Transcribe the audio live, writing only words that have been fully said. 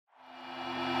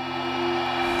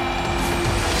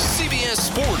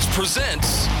Sports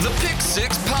presents the Pick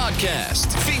Six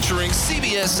Podcast, featuring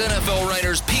CBS NFL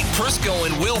writers Pete Prisco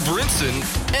and Will Brinson,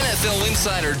 NFL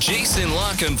insider Jason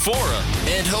La Canfora,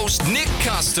 and host Nick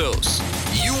Kostos.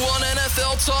 You want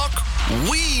NFL talk?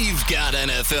 We've got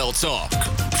NFL talk.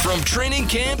 From training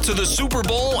camp to the Super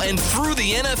Bowl and through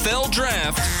the NFL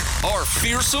draft, our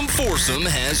fearsome foursome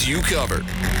has you covered.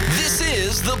 This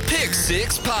is the Pick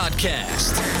Six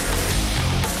Podcast.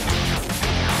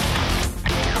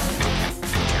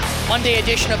 Monday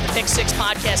edition of the Pick Six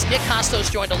Podcast. Nick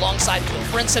Kostos joined alongside Will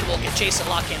Brinson. We'll get Jason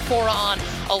La Canfora on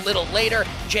a little later.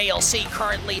 JLC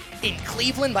currently in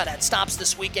Cleveland, but that stops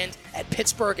this weekend at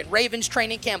Pittsburgh and Ravens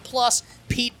training camp. Plus,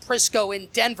 Pete Prisco in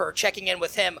Denver, checking in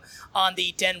with him on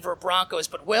the Denver Broncos.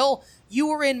 But Will, you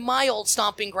were in my old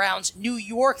stomping grounds, New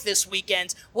York, this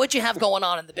weekend. What'd you have going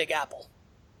on in the Big Apple?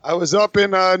 I was up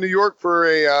in New York for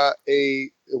a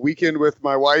weekend with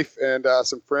my wife and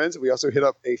some friends. We also hit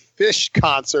up a Fish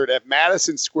concert at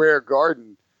Madison Square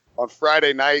Garden on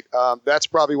Friday night. That's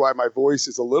probably why my voice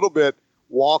is a little bit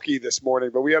wonky this morning.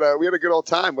 But we had a good old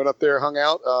time. Went up there, hung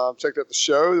out, checked out the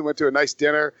show, then went to a nice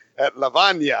dinner at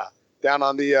Lavagna down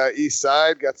on the east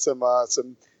side. Got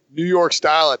some New York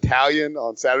style Italian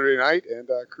on Saturday night and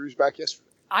cruised back yesterday.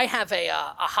 I have a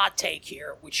hot take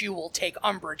here, which you will take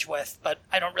umbrage with, but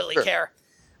I don't really care.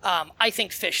 I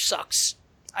think Fish sucks.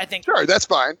 Sure, that's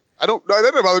fine. That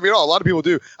doesn't bother me at all. A lot of people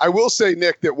do. I will say,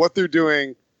 Nick, that what they're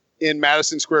doing in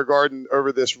Madison Square Garden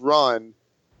over this run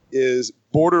is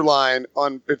borderline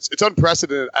it's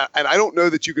unprecedented. And I don't know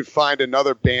that you could find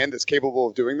another band that's capable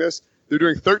of doing this. They're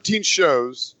doing 13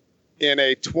 shows in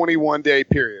a 21-day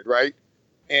period, right?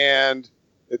 And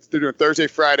they're doing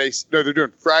they're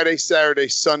doing Friday, Saturday,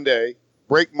 Sunday,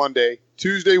 break Monday,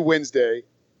 Tuesday, Wednesday,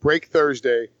 break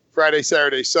Thursday, Friday,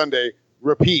 Saturday, Sunday,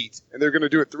 repeat. And they're going to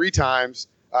do it 3 times.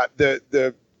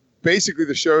 Basically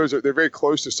the shows they're very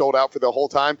close to sold out for the whole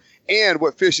time. And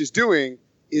what Fish is doing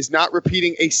is not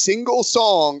repeating a single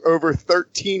song over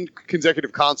 13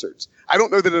 consecutive concerts. I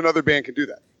don't know that another band can do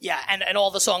that. Yeah, and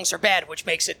all the songs are bad, which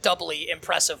makes it doubly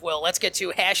impressive, Will. Let's get to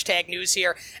hashtag news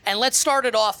here. And let's start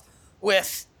it off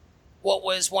with what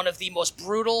was one of the most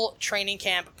brutal training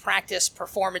camp practice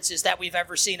performances that we've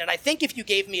ever seen. And I think if you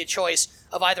gave me a choice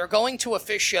of either going to a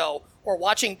Fish show or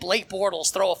watching Blake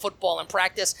Bortles throw a football in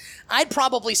practice, I'd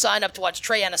probably sign up to watch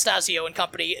Trey Anastasio and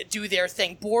company do their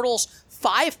thing. Bortles,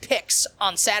 5 picks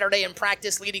on Saturday in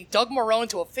practice, leading Doug Marrone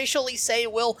to officially say,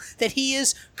 Will, that he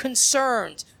is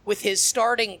concerned with his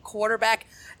starting quarterback.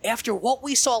 After what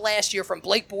we saw last year from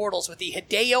Blake Bortles with the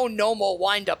Hideo Nomo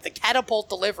windup, the catapult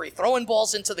delivery, throwing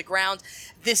balls into the ground,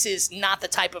 this is not the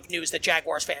type of news that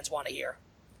Jaguars fans want to hear.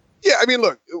 Yeah, I mean,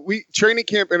 look, training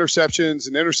camp interceptions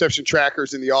and interception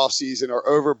trackers in the offseason are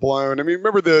overblown. I mean,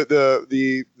 remember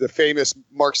the famous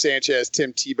Mark Sanchez,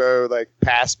 Tim Tebow, like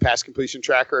pass completion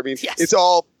tracker? I mean, yes. It's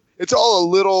all a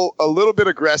little bit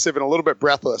aggressive and a little bit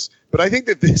breathless. But I think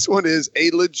that this one is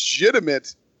a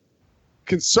legitimate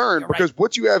concern. You're because right.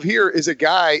 What you have here is a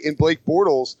guy in Blake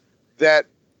Bortles that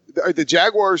the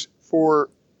Jaguars for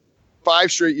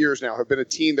 5 straight years now have been a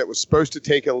team that was supposed to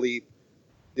take a leap.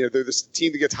 You know, they're this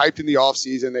team that gets hyped in the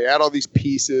offseason. They add all these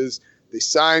pieces. They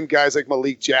sign guys like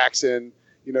Malik Jackson.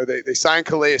 You know, they sign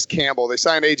Calais Campbell. They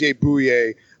sign A.J.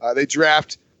 Bouye. They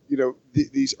draft,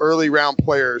 these early round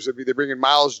players. I mean, they bring in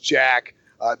Miles Jack,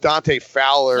 Dante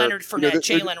Fowler. Leonard Fournette,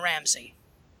 Jalen Ramsey.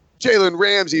 Jalen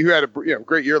Ramsey, who had a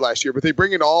great year last year. But they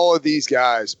bring in all of these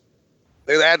guys.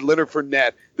 They add Leonard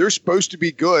Fournette. They're supposed to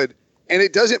be good. And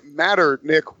it doesn't matter,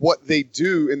 Nick, what they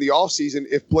do in the offseason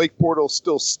if Blake Bortles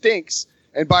still stinks.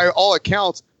 And by all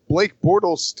accounts, Blake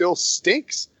Bortles still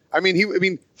stinks. I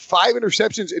mean, 5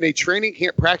 interceptions in a training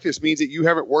camp practice means that you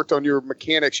haven't worked on your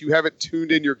mechanics, you haven't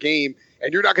tuned in your game,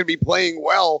 and you're not going to be playing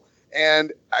well.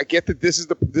 And I get that this is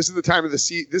the time of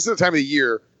the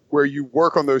year where you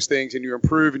work on those things and you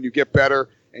improve and you get better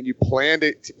and you plan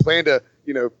to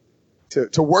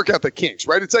work out the kinks,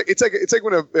 right? It's like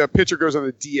when a pitcher goes on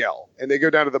the DL and they go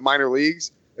down to the minor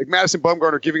leagues. Like Madison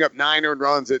Bumgarner giving up 9 earned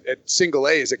runs at single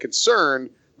A is a concern,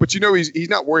 but he's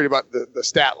not worried about the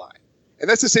stat line. And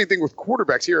that's the same thing with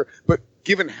quarterbacks here. But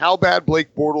given how bad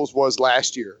Blake Bortles was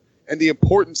last year and the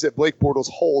importance that Blake Bortles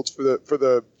holds for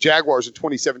the Jaguars in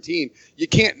 2017, you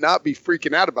can't not be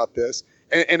freaking out about this.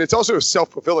 And it's also a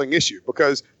self-fulfilling issue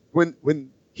because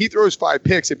when he throws 5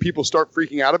 picks and people start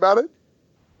freaking out about it,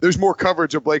 there's more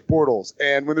coverage of Blake Bortles.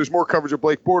 And when there's more coverage of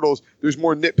Blake Bortles, there's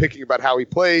more nitpicking about how he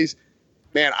plays.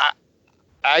 Man,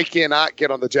 I cannot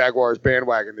get on the Jaguars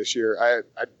bandwagon this year.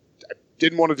 I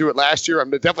didn't want to do it last year. I'm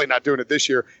definitely not doing it this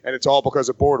year, and it's all because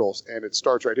of Bortles, and it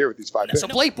starts right here with these 5 picks. So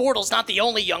Blake Bortles not the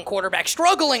only young quarterback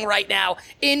struggling right now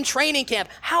in training camp.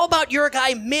 How about your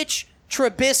guy, Mitch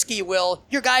Trubisky, Will?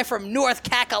 Your guy from North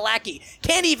Kakalaki.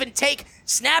 Can't even take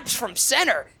snaps from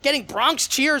center, getting Bronx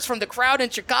cheers from the crowd in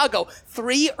Chicago.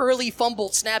 3 early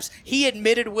fumbled snaps. He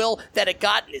admitted, Will, that it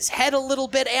got in his head a little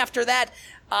bit after that.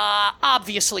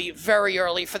 Obviously very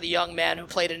early for the young man who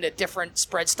played in a different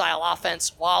spread style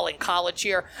offense while in college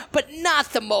here, but not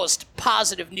the most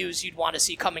positive news you'd want to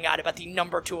see coming out about the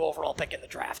number 2 overall pick in the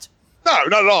draft. No,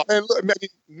 not at all. And look,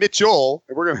 Mitchell,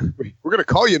 and we're gonna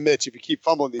call you Mitch if you keep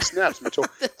fumbling these snaps, Mitchell.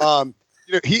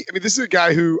 This is a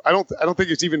guy who I don't think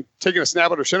he's even taken a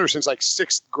snap under center since like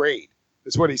 6th grade.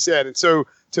 Is what he said. And so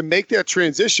to make that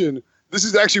transition, this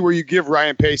is actually where you give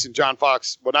Ryan Pace and John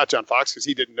Fox, well, not John Fox because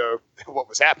he didn't know what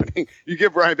was happening. You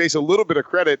give Ryan Pace a little bit of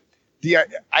credit.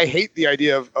 I hate the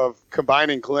idea of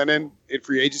combining Glennon in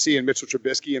free agency and Mitchell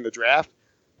Trubisky in the draft.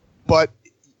 But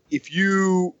if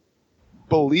you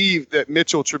believe that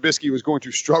Mitchell Trubisky was going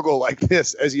to struggle like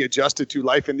this as he adjusted to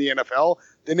life in the NFL,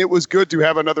 then it was good to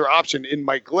have another option in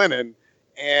Mike Glennon.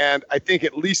 And I think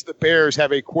at least the Bears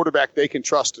have a quarterback they can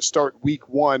trust to start week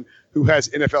 1 who has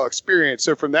NFL experience.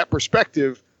 So from that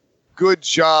perspective, good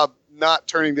job not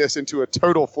turning this into a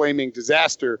total flaming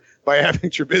disaster by having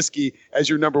Trubisky as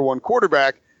your number 1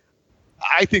 quarterback.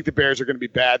 I think the Bears are going to be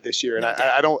bad this year. And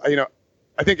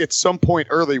I think at some point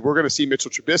early, we're going to see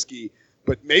Mitchell Trubisky,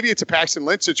 but maybe it's a Paxton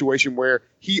Lynch situation where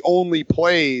he only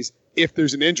plays if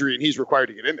there's an injury and he's required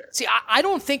to get in there. See, I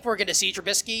don't think we're going to see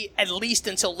Trubisky at least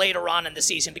until later on in the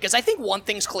season, because I think one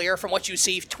thing's clear from what you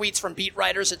see, tweets from beat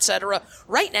writers, etc.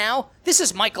 Right now, this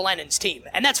is Mike Glennon's team,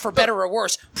 and that's for better or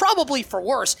worse, probably for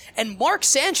worse. And Mark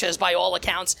Sanchez, by all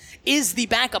accounts, is the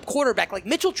backup quarterback. Like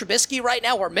Mitchell Trubisky right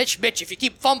now, or Mitch, if you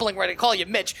keep fumbling, we're going to call you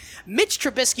Mitch. Mitch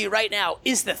Trubisky right now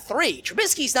is the 3.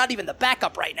 Trubisky's not even the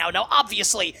backup right now. Now,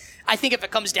 obviously, I think if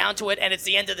it comes down to it and it's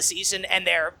the end of the season and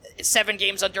they're 7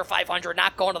 games under 500,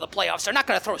 not going to the playoffs, they're not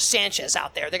going to throw Sanchez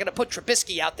out there. They're going to put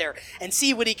Trubisky out there and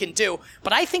see what he can do.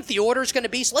 But I think the order is going to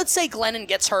be, so let's say Glennon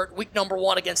gets hurt week number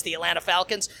 1 against the Atlanta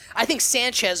Falcons. I think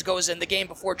Sanchez goes in the game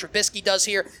before Trubisky does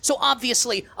here. So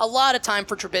obviously, a lot of time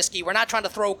for Trubisky. We're not trying to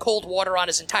throw cold water on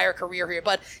his entire career here,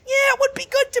 but yeah, it would be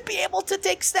good to be able to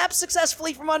take steps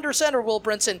successfully from under center, Will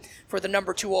Brinson, for the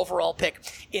number 2 overall pick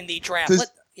in the draft.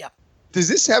 Does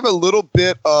this have a little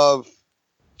bit of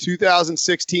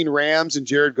 2016 Rams and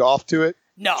Jared Goff to it?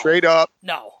 No. Trade up.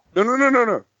 No.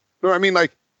 No. I mean,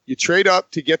 like, you trade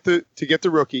up to get the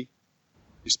rookie.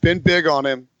 You spend big on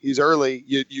him. He's early.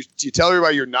 You tell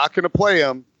everybody you're not going to play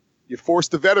him. You force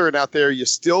the veteran out there. You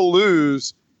still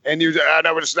lose. And you're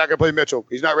no, we're just not going to play Mitchell.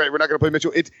 He's not ready. We're not going to play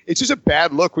Mitchell. It's just a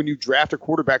bad look when you draft a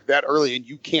quarterback that early and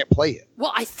you can't play it.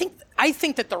 Well, I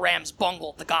think that the Rams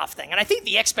bungled the Goff thing. And I think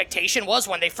the expectation was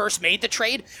when they first made the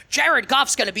trade, Jared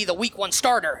Goff's going to be the week 1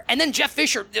 starter. And then Jeff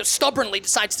Fisher stubbornly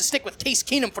decides to stick with Case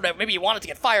Keenum for that. Maybe he wanted to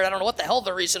get fired. I don't know what the hell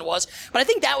the reason was. But I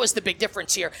think that was the big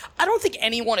difference here. I don't think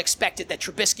anyone expected that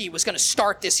Trubisky was going to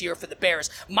start this year for the Bears.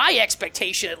 My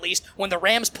expectation, at least, when the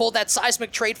Rams pulled that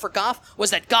seismic trade for Goff, was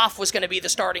that Goff was going to be the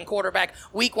starting quarterback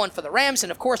week 1 for the Rams.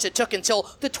 And of course, it took until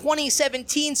the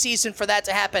 2017 season for that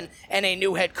to happen and a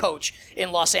new head coach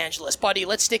in Los Angeles. Buddy,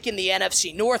 let's stick in the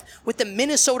NFC North with the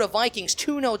Minnesota Vikings.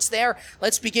 2 notes there.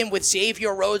 Let's begin with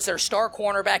Xavier Rhodes, their star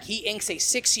cornerback. He inks a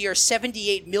 6-year,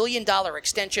 $78 million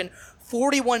extension,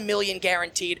 $41 million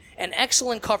guaranteed, an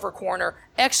excellent cover corner,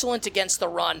 excellent against the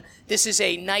run. This is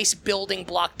a nice building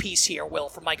block piece here, Will,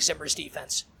 for Mike Zimmer's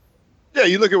defense. Yeah,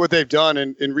 you look at what they've done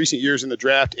in recent years in the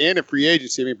draft and in free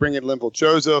agency. I mean, bring in Linval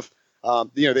Joseph.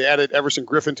 They added Everson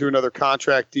Griffin to another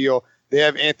contract deal. They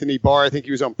have Anthony Barr. I think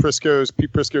he was on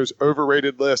Pete Prisco's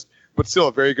overrated list, but still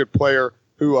a very good player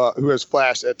who has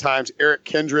flashed at times. Eric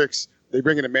Kendricks. They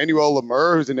bring in Emmanuel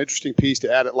Lemur, who's an interesting piece to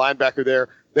add at linebacker there.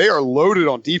 They are loaded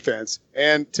on defense.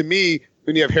 And to me,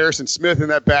 when you have Harrison Smith in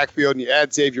that backfield and you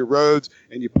add Xavier Rhodes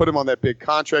and you put him on that big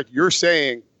contract, you're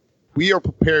saying we are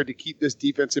prepared to keep this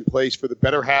defense in place for the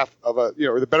better half of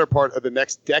the better part of the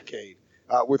next decade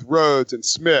with Rhodes and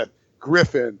Smith,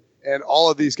 Griffin, and all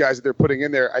of these guys that they're putting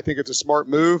in there. I think it's a smart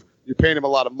move. You're paying him a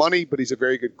lot of money, but he's a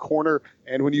very good corner.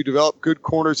 And when you develop good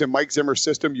corners in Mike Zimmer's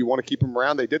system, you want to keep him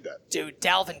around. They did that. Dude,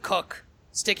 Dalvin Cook,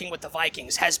 sticking with the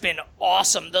Vikings, has been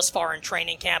awesome thus far in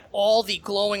training camp. All the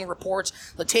glowing reports.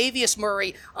 Latavius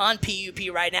Murray on PUP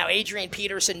right now. Adrian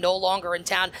Peterson no longer in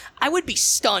town. I would be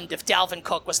stunned if Dalvin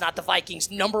Cook was not the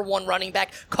Vikings' number 1 running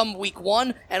back come week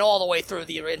 1 and all the way through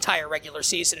the entire regular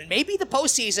season. And maybe the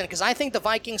postseason, because I think the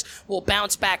Vikings will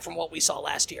bounce back from what we saw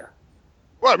last year.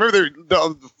 Well, I remember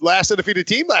the last undefeated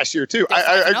team last year, too.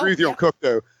 I agree with you on Cook,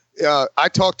 though. I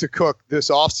talked to Cook this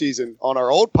offseason on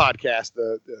our old podcast,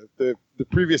 the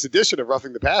previous edition of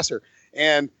Roughing the Passer,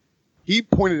 and he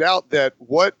pointed out that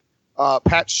what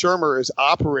Pat Shurmur is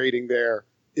operating there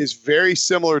is very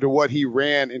similar to what he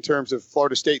ran in terms of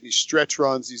Florida State, these stretch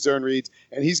runs, these zone reads.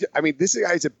 And this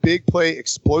guy is a big play,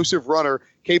 explosive runner,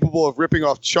 capable of ripping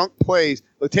off chunk plays.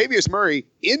 Latavius Murray,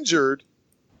 injured,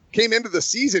 came into the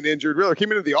season injured, really,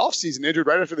 came into the offseason injured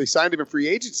right after they signed him in free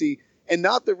agency, and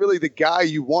not really the guy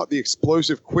you want, the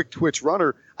explosive, quick twitch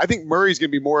runner. I think Murray's going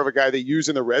to be more of a guy they use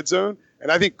in the red zone,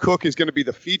 and I think Cook is going to be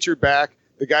the featured back,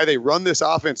 the guy they run this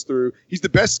offense through. He's the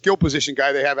best skill position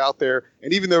guy they have out there,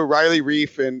 and even though Riley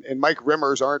Reif and Mike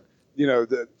Remmers aren't,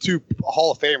 the two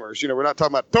Hall of Famers, we're not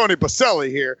talking about Tony Baselli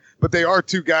here, but they are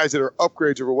two guys that are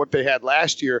upgrades over what they had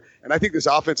last year, and I think this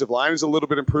offensive line is a little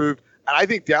bit improved. And I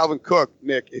think Dalvin Cook,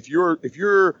 Nick, if you're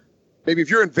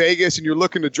in Vegas and you're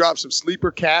looking to drop some sleeper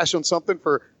cash on something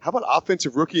for, how about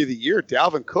Offensive Rookie of the Year,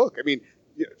 Dalvin Cook? I mean,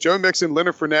 Joe Mixon,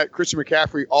 Leonard Fournette, Christian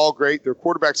McCaffrey, all great. They're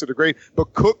quarterbacks that are great,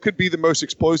 but Cook could be the most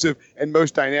explosive and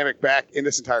most dynamic back in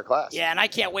this entire class. Yeah, and I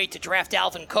can't wait to draft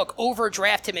Dalvin Cook,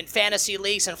 overdraft him in fantasy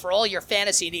leagues, and for all your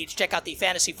fantasy needs, check out the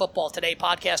Fantasy Football Today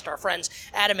podcast. Our friends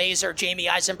Adam Azer, Jamie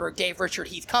Eisenberg, Dave Richard,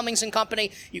 Heath Cummings and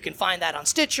company. You can find that on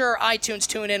Stitcher, iTunes,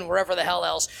 TuneIn, wherever the hell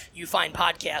else you find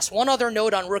podcasts. One other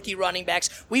note on rookie running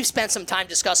backs. We've spent some time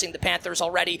discussing the Panthers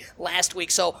already last week,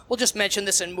 so we'll just mention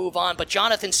this and move on. But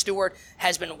Jonathan Stewart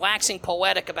has been waxing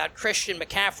poetic about Christian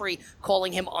McCaffrey,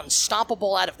 calling him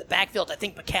unstoppable out of the backfield. I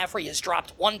think McCaffrey has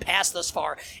dropped one pass thus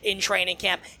far in training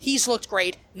camp. He's looked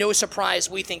great. No surprise,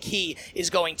 we think he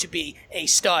is going to be a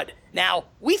stud. Now,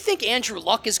 we think Andrew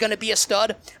Luck is going to be a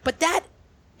stud, but that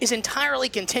is entirely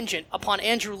contingent upon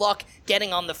Andrew Luck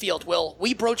getting on the field. Will,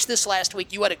 we broached this last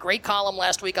week. You had a great column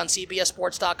last week on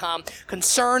CBSSports.com,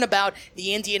 concern about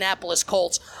the Indianapolis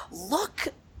Colts. Luck,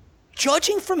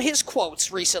 judging from his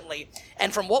quotes recently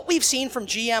and from what we've seen from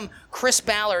GM Chris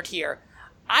Ballard here,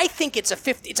 I think it's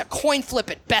a coin flip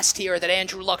at best here that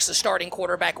Andrew Luck's the starting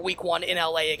quarterback week 1 in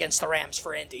LA against the Rams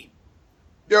for Indy.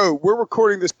 Yo, we're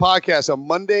recording this podcast on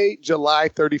Monday, July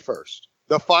 31st,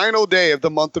 the final day of the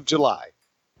month of July,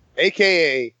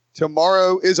 a.k.a.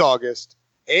 tomorrow is August,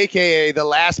 a.k.a. the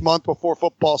last month before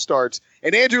football starts,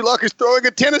 and Andrew Luck is throwing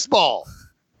a tennis ball.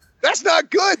 That's not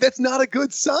good. That's not a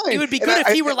good sign. It would be good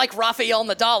if he were like Rafael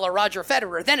Nadal or Roger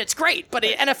Federer. Then it's great. But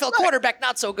an NFL quarterback,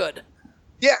 not so good.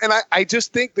 Yeah, and I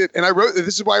just think that, and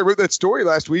this is why I wrote that story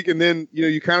last week, and then,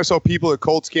 you kind of saw people at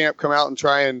Colts camp come out and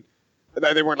try and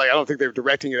they weren't I don't think they were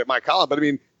directing it at my column, but I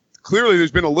mean, clearly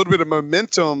there's been a little bit of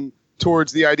momentum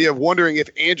towards the idea of wondering if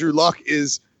Andrew Luck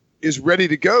is ready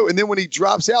to go. And then when he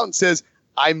drops out and says,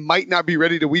 I might not be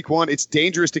ready to week 1, it's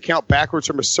dangerous to count backwards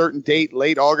from a certain date,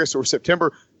 late August or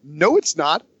September. No, it's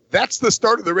not. That's the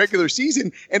start of the regular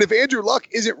season. And if Andrew Luck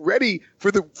isn't ready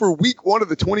for week 1 of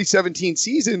the 2017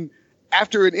 season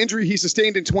after an injury he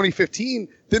sustained in 2015,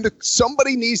 then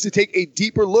somebody needs to take a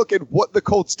deeper look at what the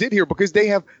Colts did here, because they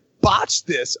have botched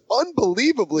this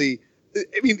unbelievably.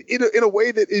 I mean, in a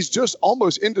way that is just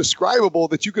almost indescribable,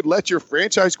 that you could let your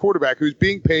franchise quarterback, who's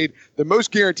being paid the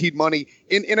most guaranteed money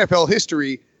in NFL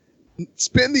history,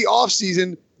 spend the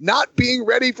offseason not being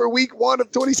ready for week 1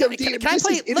 of 2017.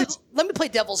 Let me play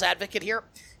devil's advocate here,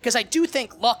 because I do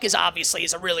think Luck is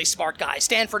a really smart guy.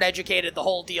 Stanford educated, the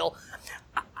whole deal.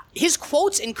 His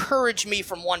quotes encourage me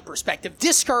from one perspective,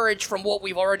 discourage from what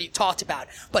we've already talked about.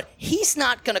 But he's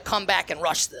not going to come back and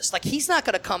rush this. He's not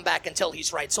going to come back until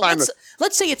he's right. So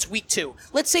let's say it's week 2.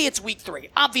 Let's say it's week 3.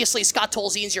 Obviously, Scott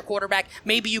Tolzien's your quarterback.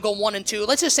 Maybe you go 1-2.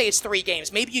 Let's just say it's 3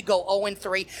 games. Maybe you go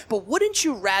 0-3. But wouldn't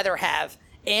you rather have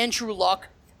Andrew Luck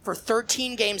for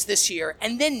 13 games this year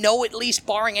and then know, at least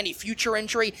barring any future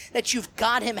injury, that you've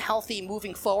got him healthy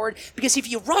moving forward? Because if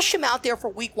you rush him out there for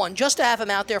week 1 just to have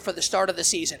him out there for the start of the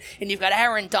season, and you've got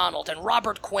Aaron Donald and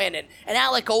Robert Quinn and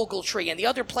Alec Ogletree and the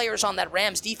other players on that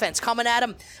Rams defense coming at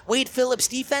him, Wade Phillips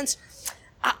defense,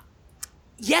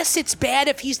 yes, it's bad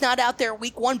if he's not out there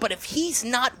week 1, but if he's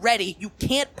not ready, you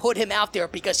can't put him out there,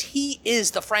 because he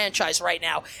is the franchise right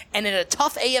now. And in a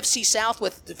tough AFC South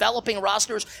with developing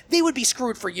rosters, they would be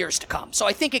screwed for years to come. So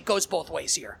I think it goes both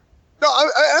ways here. No,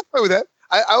 I'm fine with that.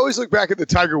 I always look back at the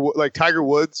Tiger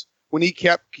Woods when he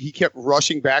kept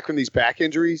rushing back from these back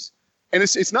injuries. And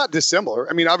it's not dissimilar.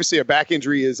 I mean, obviously a back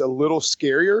injury is a little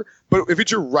scarier, but if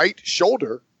it's your right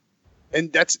shoulder,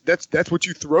 and that's what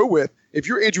you throw with. If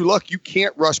you're Andrew Luck, you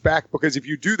can't rush back, because if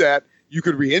you do that, you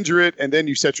could re-injure it, and then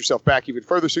you set yourself back even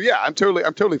further. So yeah, I'm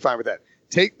totally fine with that.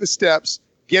 Take the steps,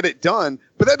 get it done.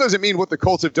 But that doesn't mean what the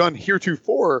Colts have done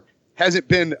heretofore hasn't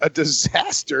been a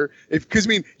disaster. Because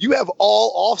you have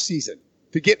all offseason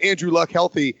to get Andrew Luck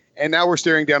healthy, And now we're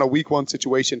staring down a week 1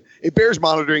 situation. It bears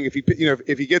monitoring. If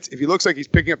he looks like he's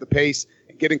picking up the pace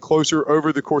and getting closer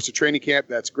over the course of training camp,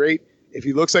 that's great. If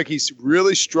he looks like he's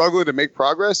really struggling to make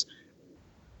progress,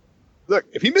 look,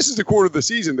 if he misses the quarter of the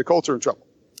season, the Colts are in trouble.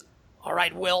 All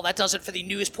right, Will, that does it for the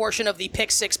news portion of the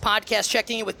Pick 6 podcast.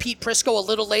 Checking in with Pete Prisco a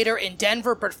little later in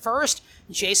Denver. But first,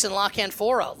 Jason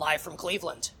Canfora, live from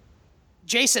Cleveland.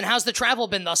 Jason, how's the travel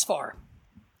been thus far?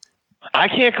 I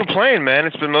can't complain, man.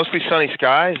 It's been mostly sunny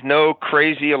skies, no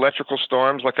crazy electrical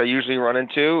storms like I usually run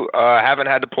into. I haven't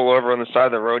had to pull over on the side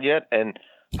of the road yet, and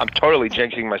I'm totally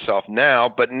jinxing myself now,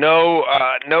 but no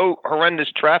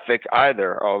horrendous traffic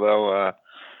either, although,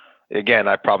 again,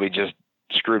 I probably just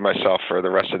screwed myself for the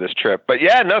rest of this trip. But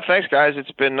yeah, no, thanks, guys.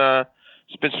 It's been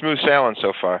smooth sailing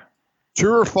so far.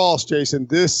 True or false, Jason?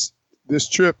 This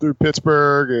trip through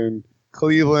Pittsburgh and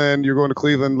Cleveland, you're going to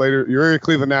Cleveland later. You're in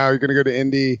Cleveland now. You're going to go to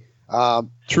Indy.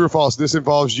 True or false? This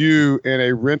involves you in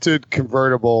a rented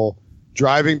convertible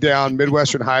driving down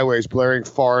Midwestern highways, blaring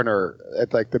Foreigner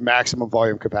at like the maximum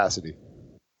volume capacity.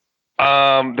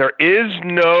 There is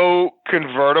no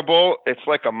convertible. It's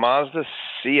like a Mazda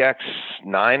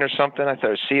CX-9 or something. I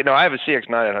thought it was I have a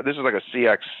CX-9. This is like a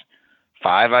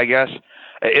CX-5, I guess.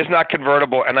 It's not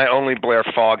convertible, and I only blare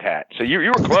Fog Hat. So you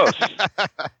were close.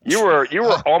 you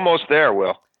were almost there,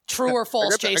 Will. True or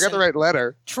false, Jason? I got the right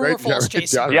letter. True or false,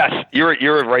 Jason? Yes, you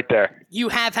were right there. You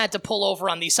have had to pull over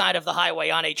on the side of the highway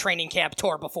on a training camp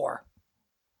tour before.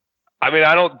 I mean,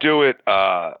 I don't do it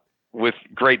with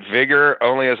great vigor,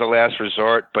 only as a last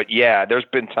resort. But yeah, there's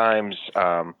been times.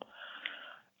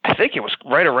 I think it was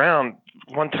right around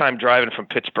one time driving from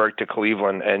Pittsburgh to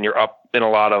Cleveland, and you're up in a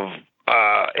lot of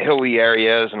hilly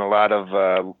areas and a lot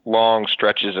of long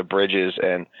stretches of bridges,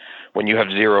 and when you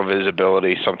have zero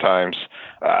visibility, sometimes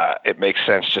it makes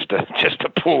sense just to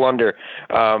pull under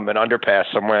an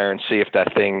underpass somewhere and see if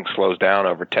that thing slows down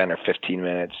over 10 or 15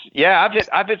 minutes. Yeah,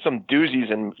 I've hit some doozies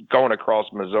in going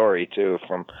across Missouri too,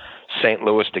 from St.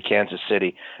 Louis to Kansas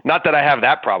City. Not that I have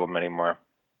that problem anymore.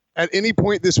 At any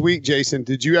point this week, Jason,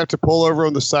 did you have to pull over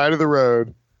on the side of the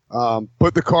road,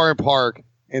 put the car in park,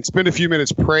 and spend a few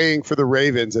minutes praying for the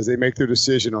Ravens as they make their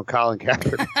decision on Colin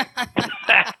Kaepernick?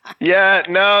 Yeah,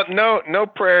 no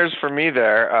prayers for me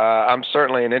there. I'm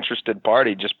certainly an interested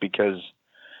party just because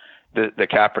the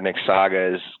Kaepernick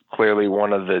saga is clearly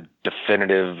one of the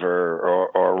definitive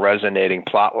or resonating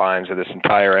plot lines of this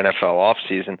entire NFL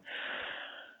offseason.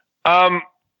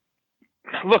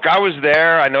 Look, I was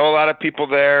there. I know a lot of people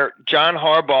there. John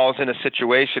Harbaugh's in a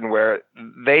situation where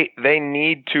they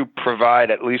need to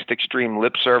provide at least extreme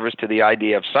lip service to the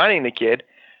idea of signing the kid,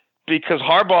 because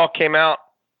Harbaugh came out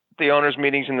the owners'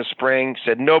 meetings in the spring,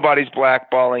 said nobody's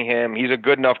blackballing him. He's a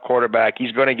good enough quarterback.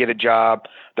 He's going to get a job.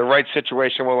 The right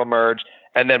situation will emerge.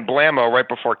 And then blammo, right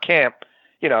before camp,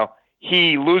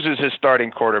 he loses his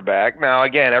starting quarterback. Now,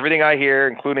 again, everything I hear,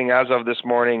 including as of this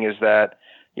morning, is that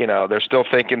they're still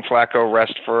thinking Flacco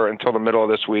rests until the middle of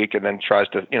this week and then tries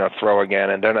to, throw again.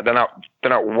 And they're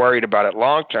not worried about it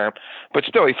long term. But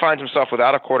still, he finds himself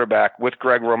without a quarterback, with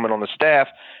Greg Roman on the staff,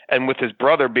 and with his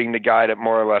brother being the guy that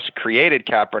more or less created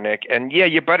Kaepernick. And yeah,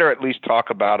 you better at least talk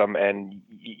about him, and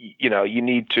you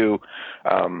need to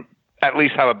at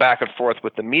least have a back and forth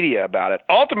with the media about it.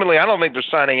 Ultimately, I don't think they're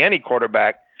signing any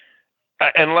quarterback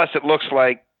unless it looks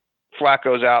like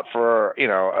Flacco's out for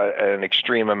an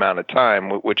extreme amount of time,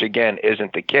 which again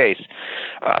isn't the case.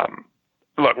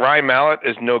 Look, Ryan Mallett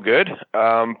is no good,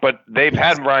 but they've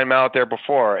had Ryan Mallett there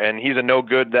before, and he's a no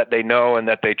good that they know and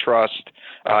that they trust.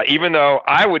 Even though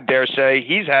I would dare say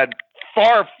he's had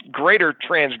far greater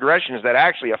transgressions that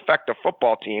actually affect a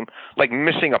football team, like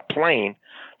missing a plane,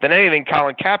 than anything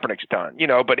Colin Kaepernick's done.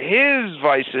 But his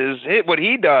vices, what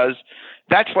he does,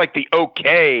 that's like the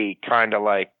okay kind of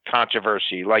like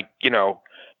controversy, like,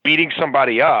 beating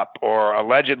somebody up or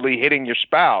allegedly hitting your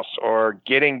spouse or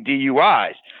getting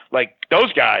DUIs. Like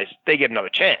those guys, they get another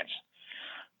chance.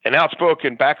 An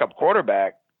outspoken backup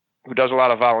quarterback who does a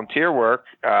lot of volunteer work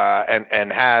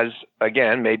and has,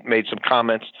 again, made some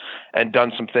comments and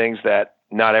done some things that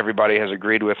not everybody has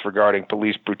agreed with regarding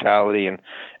police brutality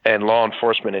and law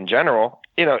enforcement in general,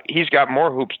 he's got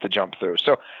more hoops to jump through.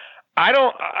 So I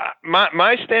don't.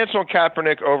 My stance on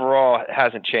Kaepernick overall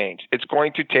hasn't changed. It's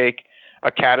going to take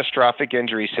a catastrophic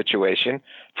injury situation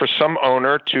for some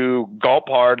owner to gulp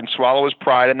hard and swallow his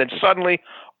pride, and then suddenly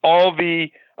all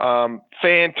the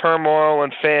fan turmoil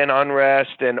and fan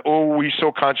unrest and we're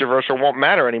so controversial won't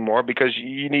matter anymore, because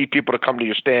you need people to come to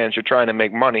your stands. You're trying to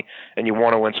make money and you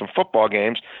want to win some football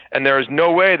games, and there is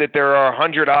no way that there are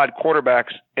 100-odd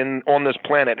quarterbacks on this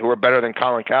planet who are better than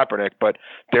Colin Kaepernick, but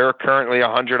there are currently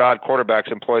 100-odd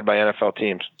quarterbacks employed by NFL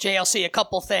teams. JLC, a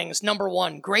couple things. Number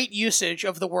one, great usage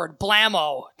of the word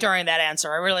blammo during that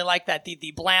answer. I really like that,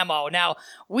 the blammo. Now,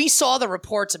 we saw the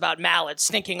reports about Mallett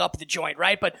stinking up the joint,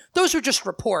 right? But those are just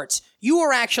reports. You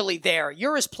were actually there.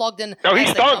 You're as plugged in. No, he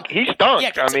stunk. He stunk.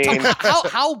 Yeah, I mean,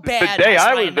 how bad the day has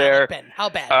I Ryan was there, Mallett been? How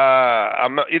bad?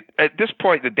 At this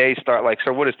point, the day start like.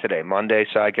 So what is today? Monday.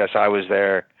 So I guess I was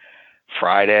there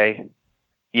Friday.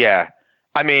 Yeah.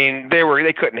 I mean,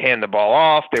 they couldn't hand the ball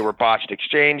off. They were botched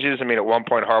exchanges. I mean, at one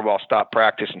point, Harbaugh stopped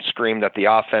practice and screamed at the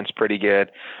offense pretty good.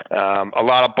 A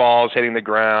lot of balls hitting the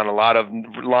ground, a lot of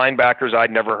linebackers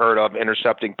I'd never heard of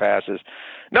intercepting passes.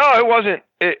 No, it wasn't.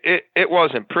 It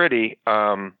wasn't pretty.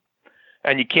 And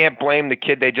you can't blame the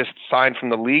kid they just signed from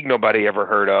the league nobody ever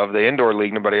heard of, the indoor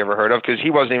league nobody ever heard of, because he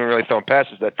wasn't even really throwing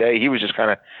passes that day. He was just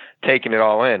kind of taking it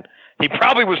all in. He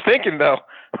probably was thinking, though,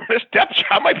 this depth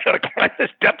chart, I might be able to climb this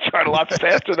depth chart a lot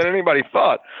faster than anybody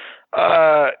thought.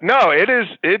 No,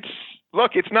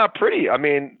 it's not pretty. I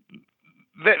mean,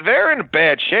 they're in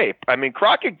bad shape. I mean,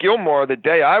 Crockett Gilmore, the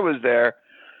day I was there,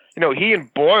 he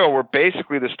and Boyle were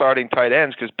basically the starting tight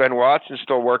ends because Ben Watson's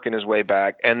still working his way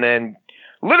back. And then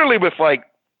literally with like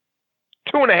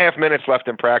 2.5 minutes left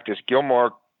in practice,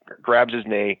 Gilmore grabs his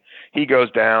knee. He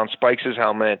goes down, spikes his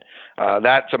helmet.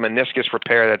 That's a meniscus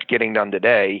repair that's getting done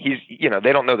today.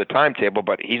 They don't know the timetable,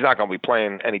 but he's not going to be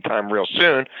playing anytime real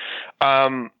soon.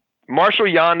 Marshall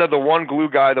Yanda, the one glue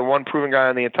guy, the one proven guy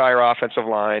on the entire offensive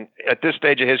line, at this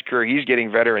stage of his career, he's getting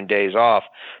veteran days off.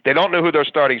 They don't know who their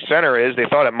starting center is. They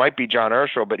thought it might be John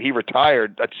Urschel, but he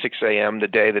retired at 6 a.m. the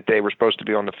day that they were supposed to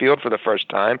be on the field for the first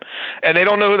time, and they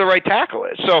don't know who the right tackle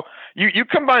is. So you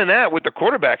combine that with the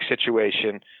quarterback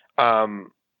situation,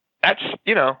 that's,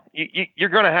 you're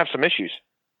going to have some issues.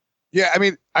 Yeah, I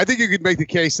mean, I think you could make the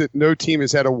case that no team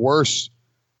has had a worse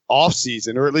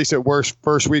offseason, or at least a worse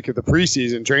first week of the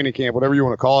preseason, training camp, whatever you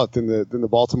want to call it, than the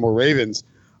Baltimore Ravens.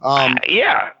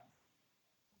 Yeah.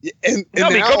 And now,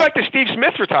 go back to Steve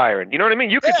Smith retiring. You know what I mean?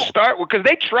 You could start, because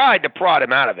they tried to prod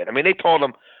him out of it. I mean, they told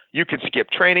him, you can skip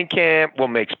training camp. We'll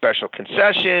make special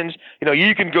concessions.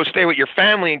 You can go stay with your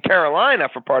family in Carolina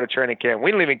for part of training camp.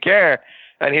 We don't even care.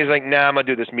 And he's like, nah, I'm going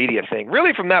to do this media thing.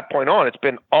 Really, from that point on, it's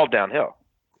been all downhill.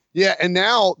 Yeah, and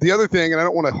now the other thing, and I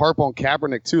don't want to harp on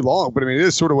Kaepernick too long, but I mean, it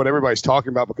is sort of what everybody's talking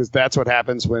about, because that's what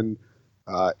happens when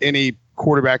any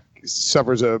quarterback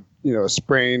suffers a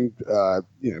sprained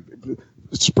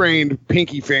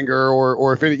pinky finger,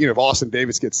 or if Austin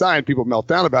Davis gets signed, people melt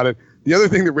down about it. The other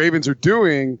thing the Ravens are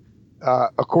doing,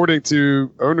 according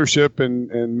to ownership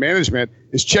and management,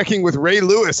 is checking with Ray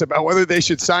Lewis about whether they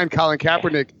should sign Colin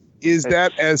Kaepernick. Is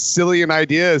that as silly an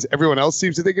idea as everyone else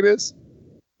seems to think it is?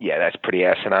 Yeah, that's pretty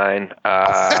asinine.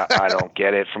 I don't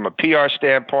get it from a PR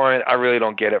standpoint. I really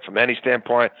don't get it from any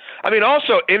standpoint. I mean,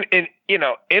 also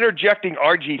interjecting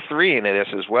RG3 into this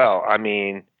as well. I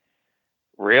mean,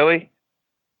 really?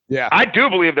 Yeah. I do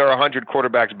believe there are 100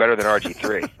 quarterbacks better than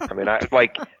RG3. I mean,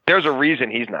 there's a reason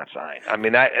he's not signed. I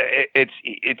mean, if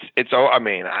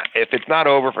it's not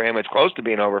over for him, it's close to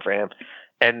being over for him.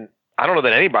 And I don't know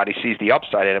that anybody sees the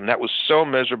upside in him. That was so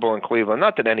miserable in Cleveland.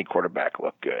 Not that any quarterback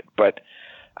looked good, but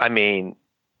I mean,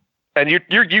 and you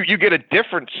get a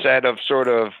different set of sort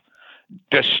of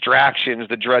distractions,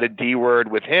 the dreaded D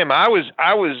word with him. I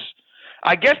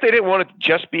guess they didn't want it to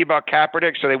just be about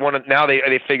Kaepernick, so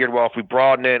they figured, well, if we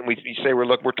broaden it and we say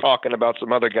we're talking about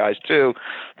some other guys too,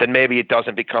 then maybe it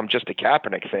doesn't become just a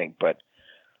Kaepernick thing. But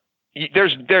I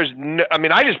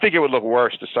just think it would look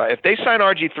worse to sign. If they sign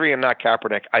RG3 and not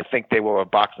Kaepernick, I think they will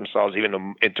have boxed themselves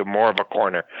even into more of a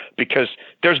corner, because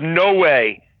there's no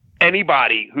way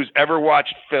anybody who's ever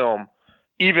watched film,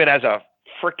 even as a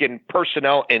freaking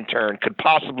personnel intern, could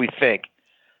possibly think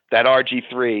that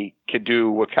RG3 could do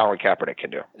what Colin Kaepernick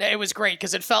can do. It was great,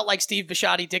 because it felt like Steve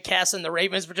Bisciotti, Dick Cass, and the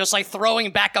Ravens were just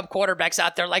throwing backup quarterbacks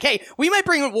out there. Like, hey, we might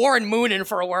bring Warren Moon in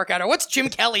for a workout, or what's Jim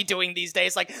Kelly doing these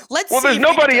days? Let's see. Well, there's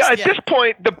nobody at this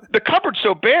point. The cupboard's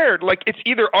so bare. It's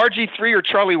either RG3 or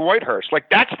Charlie Whitehurst.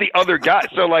 That's the other guy.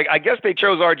 So I guess they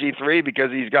chose RG3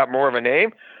 because he's got more of a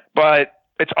name, but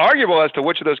it's arguable as to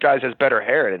which of those guys has better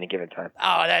hair at any given time. Oh,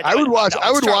 I would watch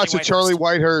a Charlie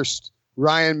Whitehurst,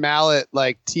 Ryan Mallett,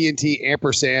 TNT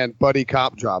ampersand buddy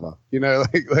cop drama.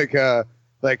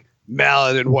 Like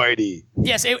Mallett and Whitey.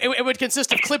 Yes, it would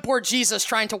consist of clipboard Jesus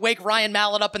trying to wake Ryan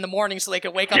Mallett up in the morning so they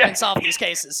could wake up and solve these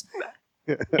cases.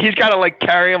 He's got to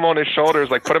carry him on his shoulders,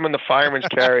 put him in the fireman's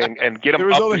carry and get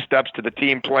him up the steps to the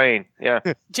team plane. Yeah.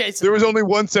 Jason. There was only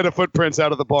one set of footprints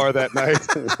out of the bar that night.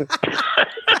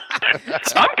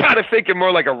 I'm kind of thinking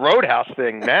more like a Roadhouse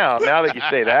thing now that you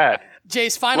say that.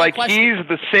 Jace, final like question. he's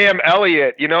the Sam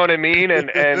Elliott, you know what I mean?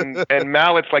 And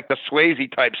Mallett's like the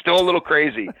Swayze type, still a little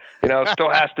crazy.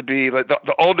 Still has to be like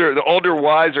the older,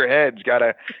 wiser heads got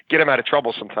to get him out of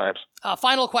trouble sometimes.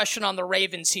 Final question on the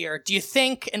Ravens here. Do you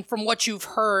think, and from what you've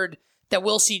heard, that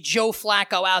we'll see Joe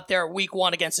Flacco out there week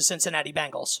 1 against the Cincinnati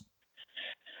Bengals?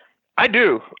 I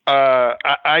do.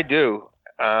 I do.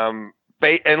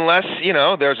 Unless,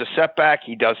 there's a setback,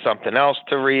 he does something else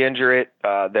to re-injure it.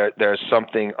 There's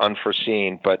something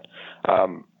unforeseen. But,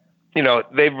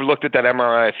 they've looked at that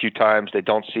MRI a few times. They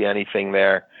don't see anything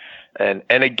there. And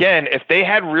again, if they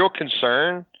had real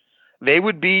concern, they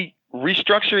would be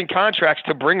restructuring contracts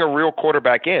to bring a real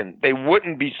quarterback in. They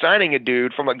wouldn't be signing a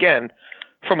dude from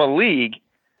a league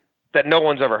that no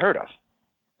one's ever heard of.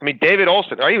 I mean, David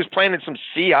Olsen, he was playing in some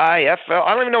CIFL.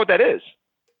 I don't even know what that is.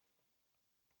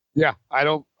 Yeah,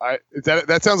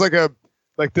 that sounds like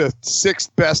the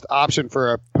 6th best option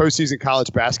for a postseason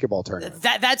college basketball tournament.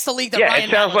 That's the league that Ryan Ryan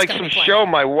it sounds Allen's like some show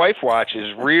my wife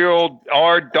watches, Real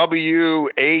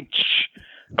RWHOC.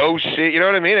 You know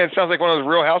what I mean? It sounds like one of those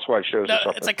Real Housewives shows or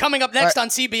something. It's like coming up next on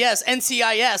CBS,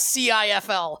 NCIS,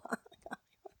 CIFL.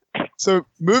 So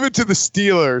moving to the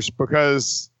Steelers,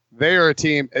 because they are a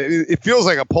team. It feels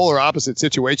like a polar opposite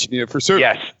situation. For so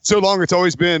long, it's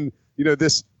always been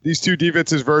these two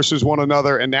defenses versus one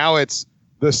another, and now it's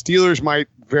the Steelers might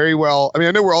very well. I mean,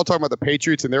 I know we're all talking about the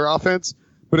Patriots and their offense,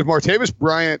 but if Martavis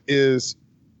Bryant is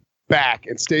back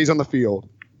and stays on the field,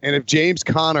 and if James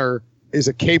Conner is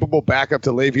a capable backup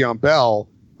to Le'Veon Bell,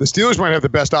 the Steelers might have the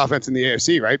best offense in the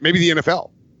AFC, right? Maybe the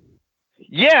NFL.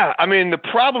 Yeah, I mean, the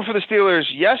problem for the Steelers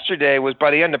yesterday was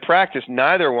by the end of practice,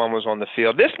 neither one was on the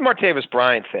field. This Martavis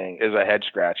Bryant thing is a head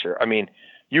scratcher. I mean,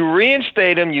 you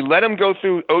reinstate him, you let him go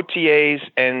through OTAs,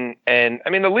 and I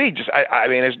mean, the league just,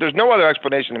 there's no other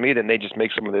explanation to me than they just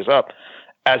make some of this up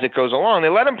as it goes along. They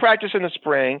let him practice in the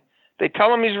spring. They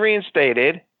tell him he's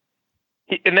reinstated,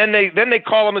 and then they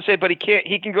call him and say, but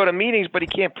he can go to meetings, but he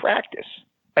can't practice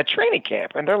at training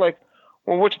camp. And they're like,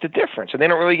 well, what's the difference? And they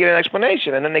don't really get an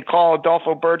explanation. And then they call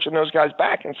Adolfo Birch and those guys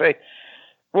back and say,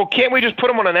 well, can't we just put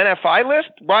him on an NFI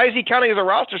list? Why is he counting as a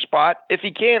roster spot if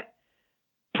he can't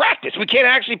practice? We can't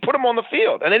actually put him on the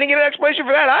field. And they didn't get an explanation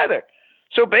for that either.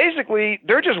 So basically,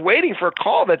 they're just waiting for a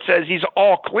call that says he's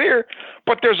all clear.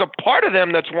 But there's a part of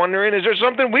them that's wondering, is there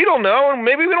something we don't know? And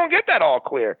maybe we don't get that all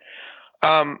clear.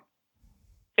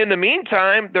 In the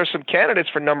meantime, there's some candidates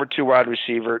for number 2 wide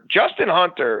receiver. Justin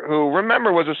Hunter, who,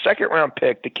 remember, was a second-round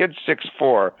pick. The kid's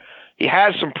 6'4". He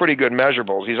has some pretty good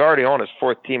measurables. He's already on his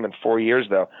 4th team in 4 years,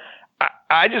 though.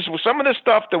 I just, some of the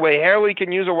stuff, the way Haley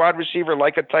can use a wide receiver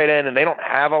like a tight end, and they don't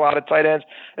have a lot of tight ends,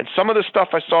 and some of the stuff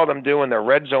I saw them do in their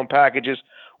red zone packages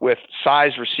with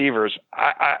size receivers,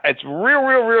 it's real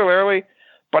early,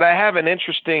 but I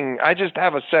just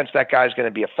have a sense that guy's going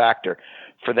to be a factor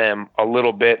for them a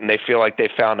little bit, and they feel like they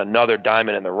found another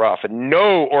diamond in the rough. And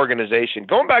no organization,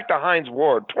 going back to Hines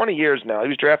Ward, 20 years now, he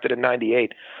was drafted in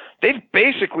 98. They've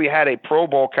basically had a Pro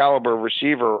Bowl caliber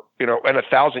receiver, and a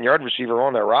 1,000-yard receiver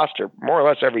on their roster more or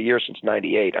less every year since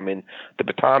 98. I mean, the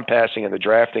baton passing and the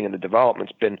drafting and the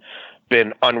development's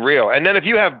been unreal. And then if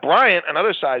you have Bryant,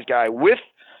 another size guy, with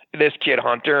this kid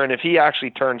Hunter, and if he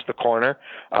actually turns the corner,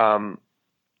 and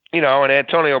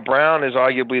Antonio Brown is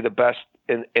arguably the best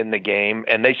in the game,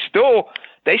 and they still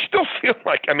feel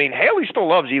like, I mean, Haley still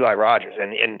loves Eli Rogers,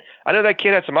 and I know that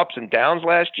kid had some ups and downs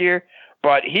last year,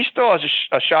 but he still has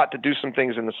a shot to do some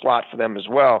things in the slot for them as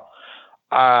well.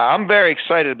 I'm very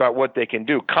excited about what they can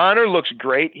do. Connor looks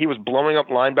great. He was blowing up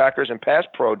linebackers in past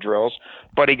pro drills,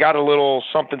 but he got a little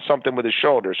something with his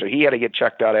shoulder, so he had to get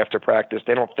checked out after practice.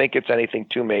 They don't think it's anything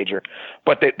too major,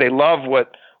 but they love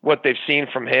what they've seen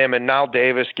from him, and Nile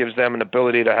Davis gives them an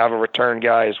ability to have a return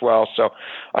guy as well. So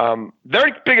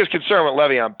their biggest concern with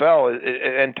Le'Veon Bell,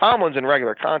 and Tomlin's in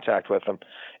regular contact with him,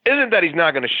 isn't that he's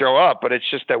not going to show up, but it's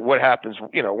just that what happens,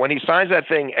 when he signs that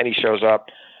thing and he shows up,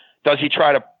 does he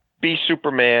try to be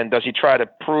Superman? Does he try to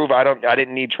prove I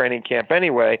didn't need training camp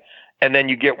anyway? And then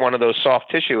you get one of those soft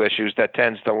tissue issues that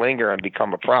tends to linger and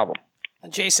become a problem.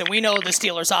 Jason, we know the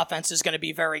Steelers' offense is going to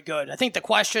be very good. I think the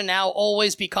question now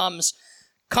always becomes,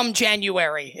 come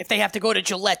January, if they have to go to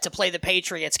Gillette to play the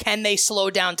Patriots, can they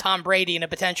slow down Tom Brady in a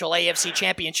potential AFC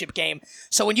championship game?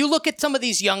 So when you look at some of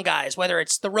these young guys, whether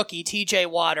it's the rookie TJ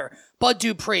Water, Bud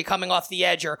Dupree coming off the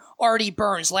edge, or Artie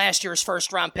Burns, last year's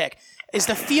first-round pick, is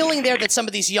the feeling there that some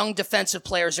of these young defensive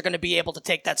players are going to be able to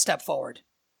take that step forward?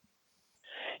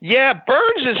 Yeah,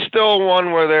 Burns is still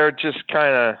one where they're just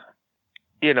kind of,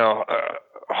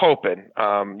 hoping.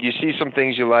 You see some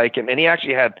things you like, and he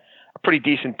actually had a pretty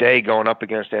decent day going up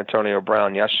against Antonio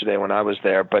Brown yesterday when I was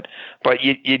there. But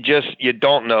you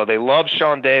don't know. They love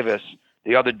Sean Davis,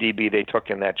 the other DB they took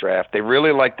in that draft. They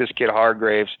really like this kid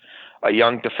Hargraves, a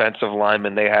young defensive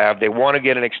lineman they have. They want to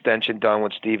get an extension done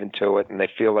with Steven Tuitt, and they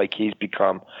feel like he's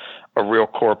become a real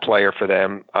core player for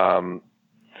them.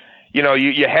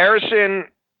 You Harrison,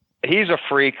 he's a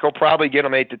freak. He'll probably get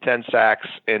him 8 to 10 sacks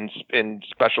in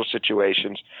special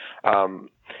situations.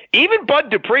 Even Bud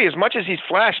Dupree, as much as he's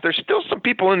flashed, there's still some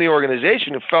people in the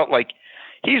organization who felt like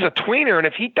he's a tweener, and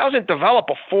if he doesn't develop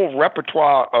a full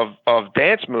repertoire of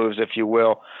dance moves, if you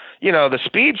will, the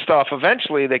speed stuff,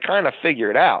 eventually they kind of figure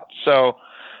it out. So,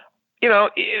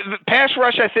 pass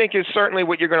rush, I think, is certainly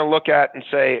what you're going to look at and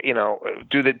say,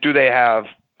 do they have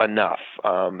enough?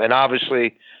 And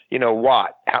obviously,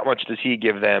 Watt, how much does he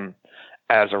give them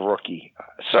as a rookie?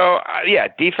 So,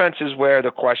 defense is where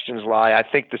the questions lie. I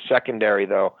think the secondary,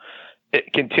 though,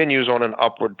 it continues on an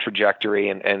upward trajectory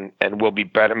and will be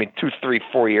better. I mean, 2, 3,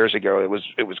 4 years ago, it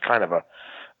was kind of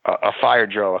a fire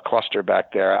drill, a cluster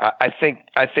back there. I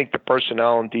think the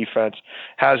personnel and defense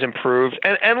has improved.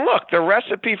 And look, the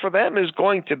recipe for them is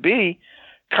going to be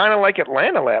kind of like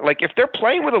Atlanta. Like if they're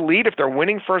playing with a lead, if they're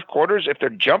winning first quarters, if they're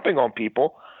jumping on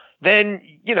people, then,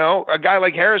 a guy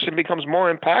like Harrison becomes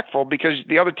more impactful because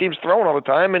the other team's throwing all the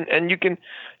time and you can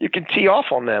tee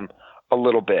off on them a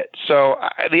little bit. So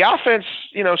the offense,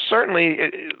 certainly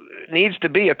it needs to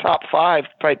be a top 5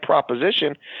 type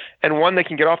proposition and one that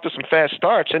can get off to some fast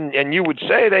starts. And you would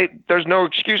say there's no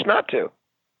excuse not to.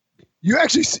 You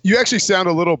actually sound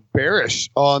a little bearish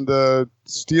on the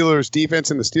Steelers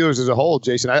defense and the Steelers as a whole,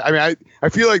 Jason. I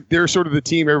feel like they're sort of the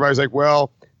team. Everybody's like,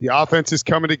 well, the offense is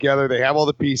coming together. They have all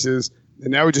the pieces.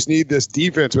 And now we just need this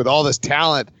defense with all this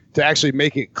talent to actually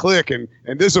make it click. And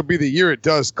this will be the year it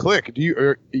does click.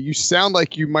 You sound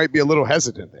like you might be a little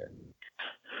hesitant there.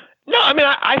 No, I mean,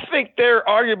 I think they're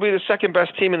arguably the second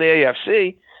best team in the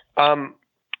AFC.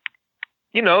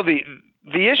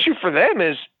 The issue for them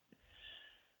is,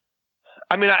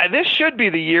 this should be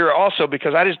the year also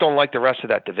because I just don't like the rest of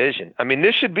that division. I mean,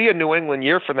 this should be a New England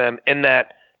year for them in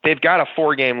that they've got a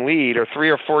 4-game lead or 3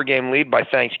 or 4 game lead by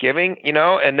Thanksgiving,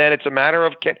 and then it's a matter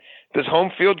of does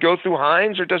home field go through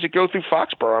Hines or does it go through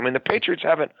Foxborough? I mean, the Patriots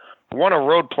haven't won a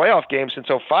road playoff game since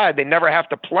 2005. They never have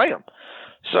to play them.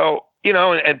 So,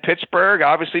 and Pittsburgh,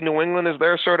 obviously New England is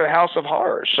their sort of house of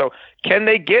horrors. So can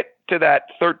they get to that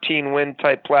 13-win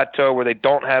type plateau where they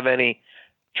don't have any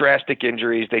drastic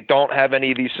injuries, they don't have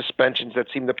any of these suspensions that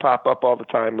seem to pop up all the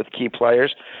time with key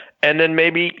players, and then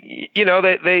maybe,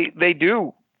 they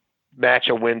do match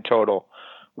a win total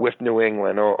with New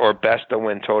England or best a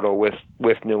win total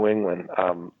with New England.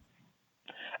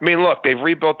 Look, they've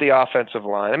rebuilt the offensive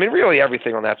line. Really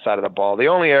everything on that side of the ball. The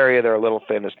only area they're a little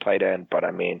thin is tight end, but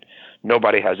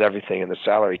nobody has everything in the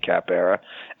salary cap era.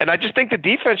 And I just think the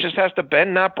defense just has to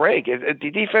bend, not break.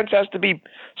 The defense has to be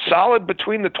solid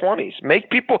between the 20s.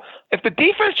 If the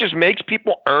defense just makes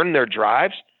people earn their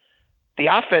drives, the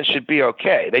offense should be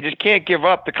okay. They just can't give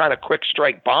up the kind of quick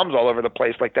strike bombs all over the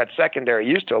place like that secondary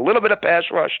used to. A little bit of pass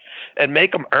rush and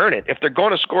make them earn it. If they're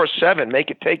going to score 7, make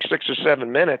it take 6 or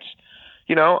 7 minutes.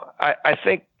 I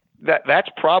think that's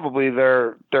probably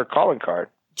their calling card.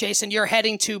 Jason, you're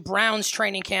heading to Browns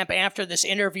training camp after this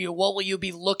interview. What will you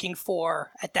be looking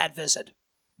for at that visit?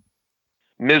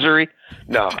 Misery?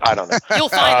 No, I don't know. You'll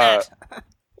find that.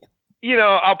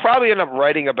 I'll probably end up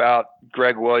writing about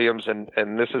Greg Williams,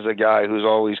 and this is a guy who's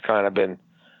always kind of been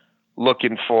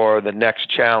looking for the next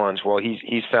challenge. Well,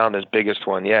 he's found his biggest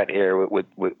one yet here with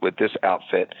this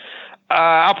outfit.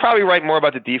 I'll probably write more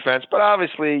about the defense, but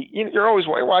obviously you're always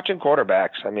watching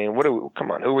quarterbacks.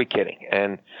 Come on, who are we kidding?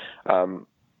 And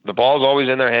the ball's always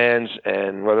in their hands,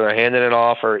 and whether they're handing it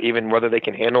off or even whether they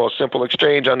can handle a simple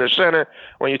exchange under center,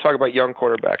 when you talk about young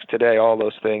quarterbacks today, all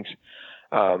those things,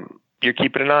 you're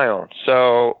keeping an eye on.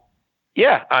 So,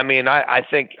 yeah, I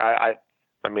think I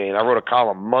wrote a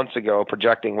column months ago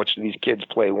projecting which of these kids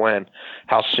play when,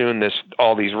 how soon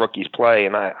all these rookies play,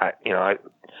 and I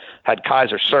had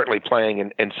Kaiser certainly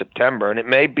playing in September, and it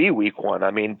may be week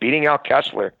 1. Beating out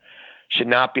Kessler should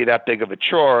not be that big of a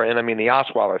chore. And the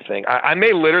Osweiler thing, I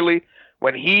may literally,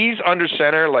 when he's under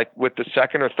center, like with the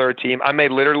second or third team, I may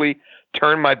literally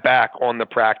turn my back on the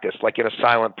practice, like in a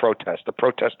silent protest, the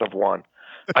protest of one.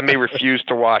 I may refuse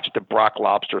to watch the Brock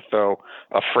Lobster throw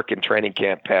a frickin' training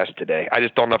camp pass today. I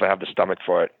just don't know if I have the stomach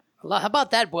for it. How about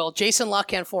that, Will? Jason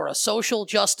Canfora, social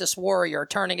justice warrior,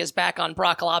 turning his back on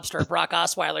Brock Lobster and Brock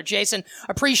Osweiler. Jason,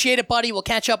 appreciate it, buddy. We'll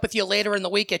catch up with you later in the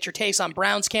week. Get your takes on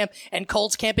Browns camp and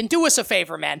Colts camp. And do us a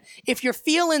favor, man. If you're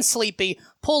feeling sleepy,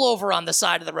 pull over on the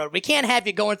side of the road. We can't have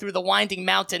you going through the winding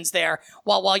mountains there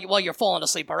while you're falling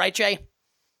asleep. All right, Jay?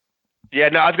 Yeah,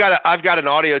 no, I've got an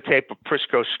audio tape of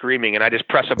Prisco screaming, and I just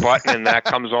press a button, and that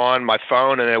comes on my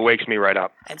phone, and it wakes me right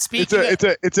up. And speaking, it's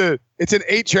an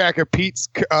 8-track of Pete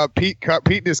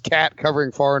and his cat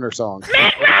covering foreigner songs.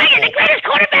 Matt Ryan, the greatest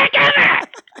quarterback ever.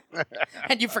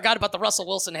 And you forgot about the Russell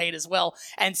Wilson hate as well.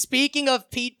 And speaking of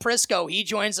Pete Prisco, he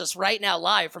joins us right now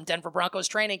live from Denver Broncos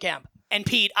training camp. And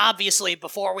Pete, obviously,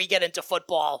 before we get into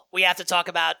football, we have to talk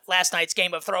about last night's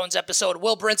Game of Thrones episode.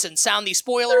 Will Brinson, sound the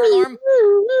spoiler alarm.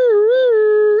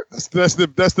 That's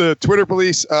the Twitter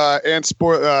police and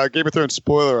Game of Thrones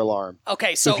spoiler alarm.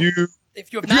 Okay, so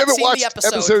if you haven't seen watched the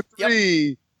episode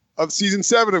 3 of season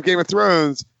 7 of Game of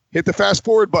Thrones, hit the fast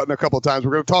forward button a couple of times.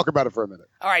 We're going to talk about it for a minute.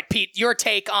 All right, Pete, your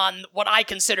take on what I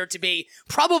consider to be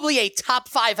probably a top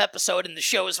 5 episode in the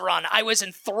show's run. I was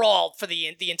enthralled for the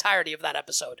entirety of that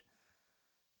episode.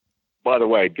 By the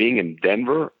way, being in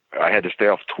Denver, I had to stay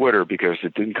off Twitter because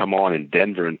it didn't come on in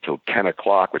Denver until 10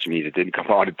 o'clock, which means it didn't come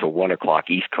on until 1 o'clock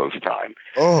East Coast time.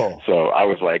 Oh. So I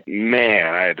was like,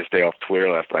 man, I had to stay off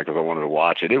Twitter last night because I wanted to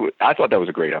watch it. I thought that was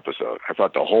a great episode. I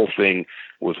thought the whole thing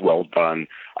was well done.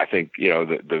 I think,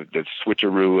 the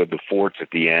switcheroo of the forts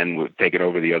at the end with taking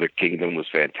over the other kingdom was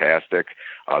fantastic.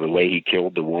 The way he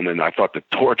killed the woman, I thought the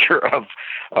torture of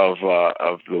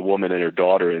the woman and her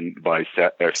daughter by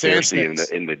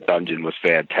Cersei in the dungeon was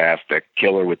fantastic.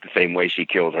 Kill her with the same way she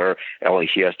killed her. Only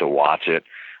she has to watch it.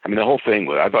 I mean, the whole thing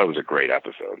I thought it was a great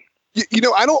episode.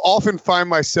 I don't often find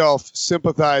myself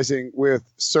sympathizing with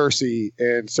Cersei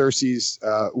and Cersei's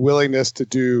willingness to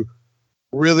do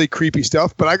really creepy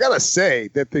stuff, but I gotta say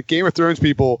that the Game of Thrones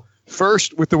people,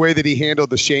 first with the way that he handled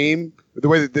the shame, the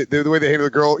way that the way they handled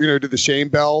the girl, did the shame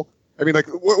bell. I mean, like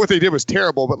what they did was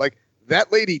terrible, but like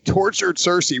that lady tortured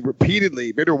Cersei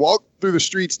repeatedly, made her walk through the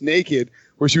streets naked,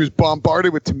 where she was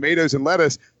bombarded with tomatoes and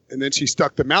lettuce, and then she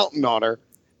stuck the mountain on her.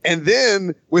 And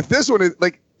then with this one,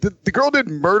 the girl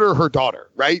didn't murder her daughter,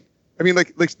 right? I mean,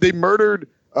 like they murdered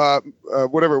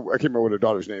whatever, I can't remember what her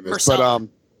daughter's name is, Marcella.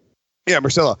 But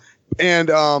Marcella. And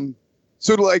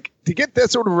so to get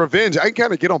that sort of revenge, I can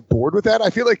kind of get on board with that. I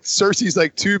feel like Cersei's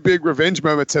like 2 big revenge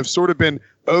moments have sort of been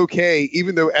okay,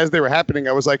 even though as they were happening,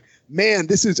 I was like, man,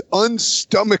 this is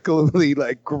unstomachably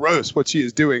like gross what she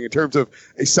is doing in terms of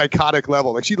a psychotic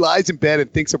level. Like she lies in bed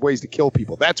and thinks of ways to kill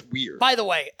people. That's weird. By the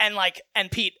way, and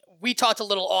Pete, we talked a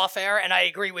little off air, and I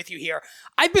agree with you here.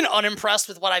 I've been unimpressed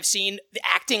with what I've seen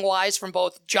acting-wise from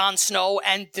both Jon Snow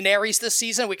and Daenerys this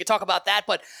season. We could talk about that,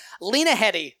 but Lena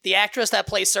Headey, the actress that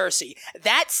plays Cersei,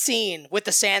 that scene with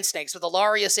the Sand Snakes, with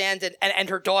Ilaria Sand and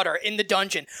her daughter in the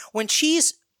dungeon, when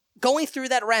she's going through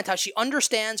that rant, how she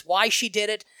understands why she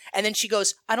did it, and then she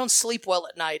goes, I don't sleep well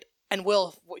at night. And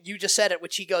Will, you just said it,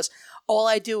 which he goes, all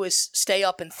I do is stay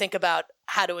up and think about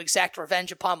how to exact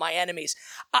revenge upon my enemies.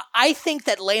 I think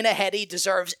that Lena Headey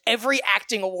deserves every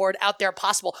acting award out there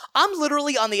possible. I'm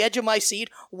literally on the edge of my seat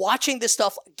watching this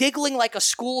stuff, giggling like a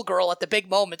schoolgirl at the big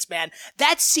moments, man.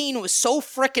 That scene was so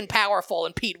frickin' powerful.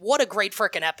 And Pete, what a great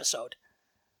frickin' episode.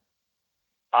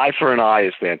 Eye for an eye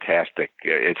is fantastic.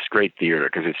 It's great theater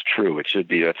because it's true. It should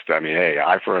be. Hey,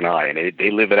 eye for an eye, and they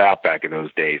live it out back in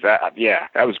those days. That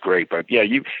was great. But yeah,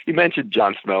 you mentioned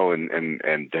Jon Snow and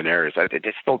Daenerys. I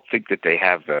just don't think that they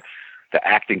have the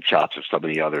acting chops of some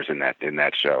of the others in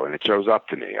that show, and it shows up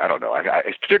to me. I don't know.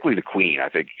 It's particularly the Queen. I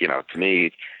think to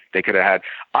me they could have had.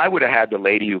 I would have had the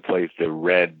lady who plays the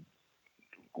Red.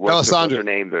 What's her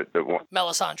name? The one.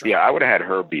 Melisandre. Yeah, I would have had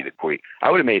her be the queen. I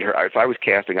would have made her, if I was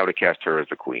casting, I would have cast her as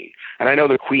the queen. And I know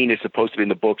the queen is supposed to be in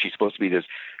the book. She's supposed to be this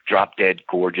drop dead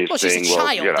gorgeous thing. She's a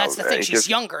child. That's the thing. She's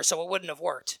younger, so it wouldn't have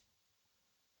worked.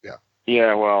 Yeah.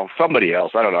 Yeah. Well, somebody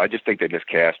else. I don't know. I just think they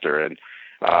miscast her. And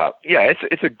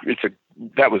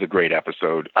that was a great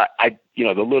episode.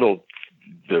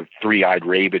 The 3-eyed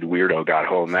Raven weirdo got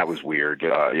home. That was weird.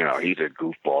 He's a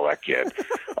goofball, that kid.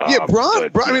 Bronn.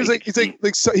 I mean,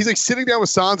 he's like sitting down with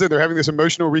Sansa. They're having this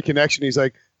emotional reconnection. He's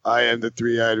like, I am the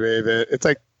 3-eyed Raven. It's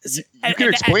like you can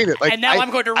explain it. Like, and now I'm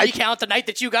going to recount the night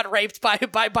that you got raped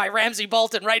by Ramsay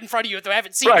Bolton right in front of you. Though I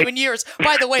haven't seen you in years.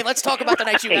 By the way, let's talk about the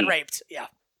night you got raped. Yeah.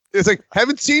 It's like,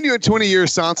 haven't seen you in 20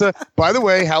 years, Sansa. By the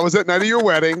way, how was that night of your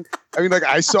wedding? I mean, like,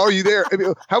 I saw you there. I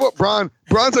mean, how about Bronn?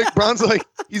 Bronn's like,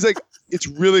 he's like, it's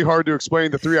really hard to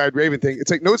explain the 3-eyed Raven thing. It's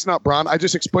like, no, it's not, Bronn. I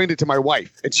just explained it to my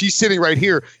wife, and she's sitting right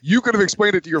here. You could have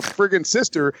explained it to your friggin'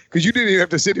 sister because you didn't even have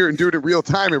to sit here and do it in real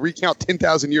time and recount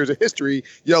 10,000 years of history.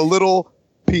 You little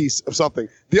piece of something.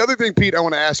 The other thing, Pete, I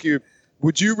want to ask you,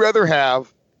 would you rather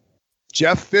have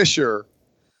Jeff Fisher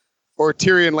or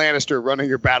Tyrion Lannister running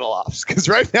your battle ops? Because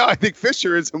right now I think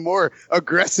Fisher is a more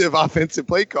aggressive offensive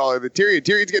play caller than Tyrion.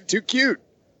 Tyrion's getting too cute.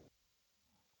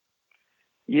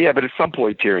 Yeah, but at some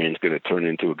point Tyrion's going to turn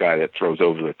into a guy that throws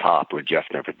over the top, where Jeff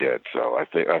never did. So I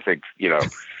think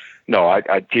no,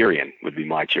 Tyrion would be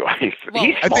my choice. Well,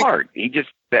 he's smart. He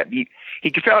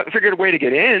figured a way to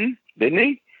get in, didn't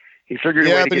he? He figured a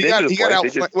way to get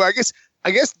into the place.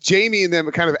 I guess Jamie and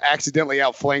them kind of accidentally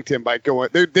outflanked him by going.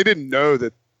 They didn't know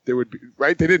that there would be,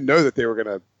 right. They didn't know that they were going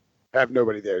to have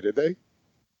nobody there, did they?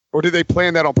 Or did they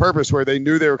plan that on purpose, where they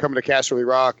knew they were coming to Casterly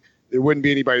Rock, there wouldn't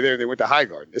be anybody there, and they went to High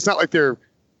Garden? It's not like they're.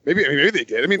 Maybe they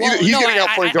did. I mean, he's getting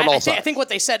outflanked on all sides. I think what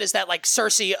they said is that, like,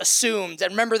 Cersei assumed,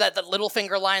 and remember that the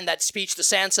Littlefinger line, that speech to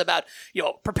Sansa about,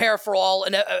 prepare for all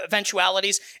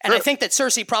eventualities. And sure. I think that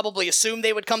Cersei probably assumed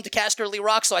they would come to Casterly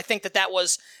Rock, so I think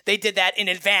they did that in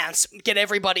advance, get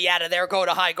everybody out of there, go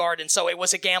to High Garden. So it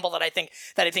was a gamble that I think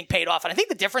paid off. And I think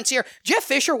the difference here, Jeff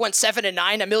Fisher went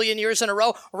 7-9 a million years in a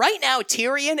row. Right now,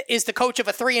 Tyrion is the coach of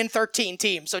a 3-13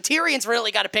 team. So Tyrion's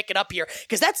really got to pick it up here,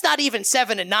 because that's not even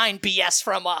 7-9 BS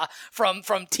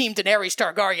from Team Daenerys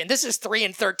Targaryen. This is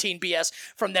 3-13 BS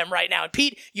from them right now. And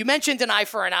Pete, you mentioned an eye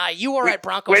for an eye. You were at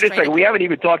Broncos. Wait a second. We haven't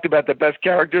even talked about the best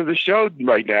character of the show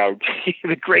right now,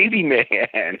 the Gravy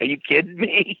Man. Are you kidding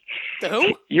me? The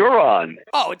who? Euron.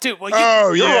 Oh, dude. Well,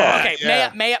 yeah. Okay.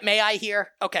 Yeah. May I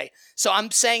hear? Okay. So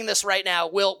I'm saying this right now.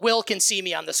 Will can see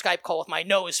me on the Skype call with my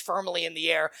nose firmly in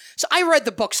the air. So I read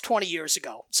the books 20 years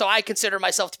ago. So I consider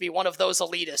myself to be one of those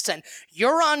elitists. And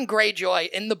Euron Greyjoy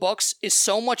in the books is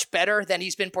so much better than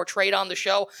he's been portrayed on the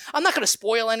show. I'm not going to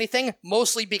spoil anything,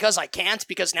 mostly because I can't,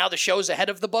 because now the show's ahead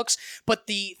of the books. But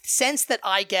the sense that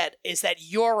I get is that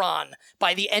Euron,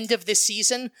 by the end of this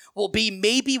season, will be,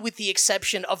 maybe with the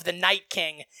exception of the Night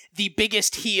King, the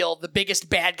biggest heel, the biggest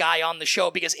bad guy on the show,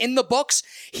 because in the books,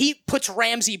 he puts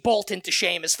Ramsay Bolton to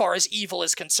shame as far as evil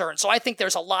is concerned. So I think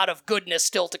there's a lot of goodness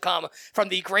still to come from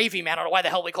the Gravy Man. I don't know why the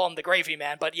hell we call him the Gravy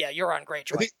Man, but yeah, Euron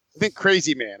Greyjoy. I think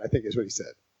Crazy Man, I think is what he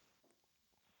said.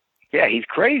 Yeah, he's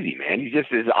crazy, man. He's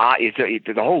just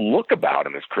the whole look about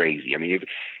him is crazy. I mean,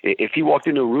 if he walked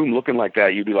into a room looking like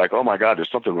that, you'd be like, "Oh my God, there's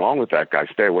something wrong with that guy.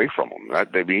 Stay away from him."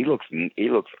 He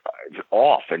looks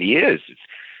off, and he is.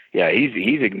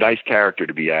 He's a nice character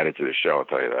to be added to the show. I'll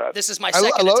tell you that. This is my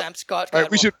second attempt. Go ahead,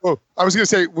 we should. Oh, I was going to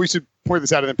say we should point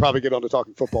this out and then probably get on to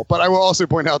talking football. But I will also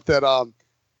point out that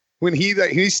when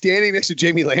he's standing next to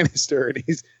Jamie Lannister and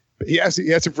he asks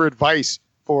him for advice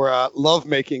for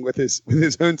lovemaking with his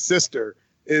own sister,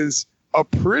 is a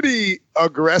pretty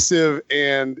aggressive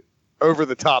and over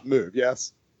the top move.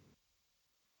 Yes.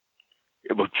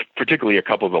 Particularly a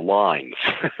couple of the lines.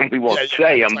 We won't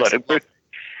say them, but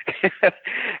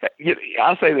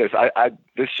I'll say this.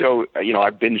 This show, I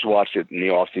binge watched it in the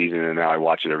off season, and now I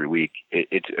watch it every week.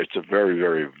 It's a very,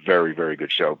 very, very, very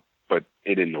good show, but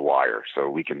it in The Wire, so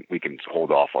we can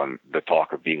hold off on the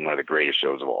talk of being one of the greatest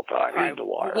shows of all time. Right. In The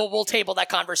Wire. We'll table that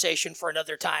conversation for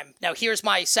another time. Now, here's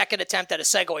my second attempt at a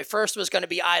segue. First was going to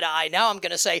be eye to eye. Now I'm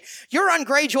going to say Euron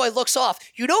Greyjoy looks off.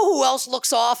 You know who else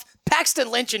looks off?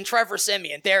 Paxton Lynch and Trevor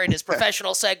Siemian. There it is,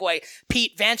 professional segue.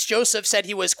 Pete, Vance Joseph said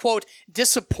he was, quote,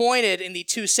 disappointed in the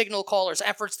two signal callers'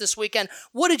 efforts this weekend.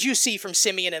 What did you see from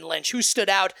Siemian and Lynch? Who stood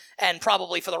out, and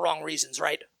probably for the wrong reasons,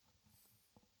 right?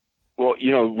 Well,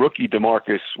 rookie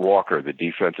DeMarcus Walker, the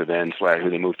defensive end / who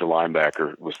they moved to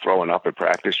linebacker, was throwing up at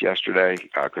practice yesterday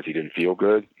because he didn't feel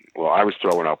good. Well, I was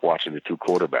throwing up watching the two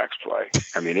quarterbacks play.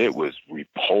 I mean, it was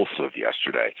repulsive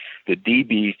yesterday. The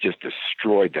DBs just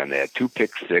destroyed them. They had 2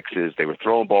 pick sixes. They were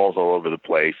throwing balls all over the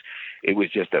place. It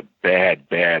was just a bad,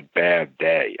 bad, bad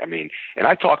day. I mean, and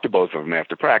I talked to both of them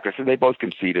after practice, and they both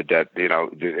conceded that,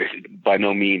 by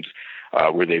no means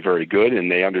were they very good,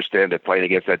 and they understand that playing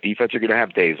against that defense, you're going to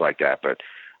have days like that. But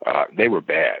they were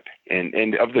bad.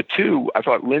 And of the two, I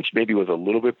thought Lynch maybe was a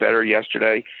little bit better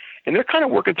yesterday. And they're kind of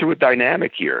working through a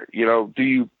dynamic here.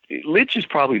 Lynch is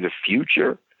probably the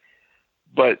future,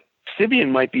 but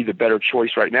Siemian might be the better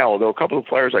choice right now. Although a couple of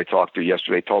players I talked to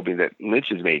yesterday told me that Lynch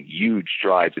has made huge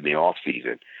strides in the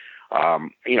offseason.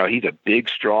 He's a big,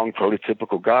 strong,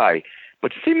 prototypical guy.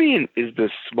 But Siemian is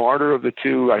the smarter of the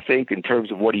two, I think, in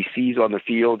terms of what he sees on the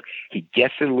field. He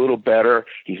gets it a little better.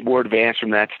 He's more advanced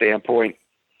from that standpoint.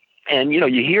 And, you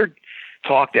hear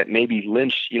talk that maybe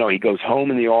Lynch, he goes home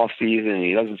in the off season and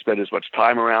he doesn't spend as much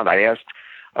time around. I asked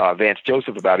Vance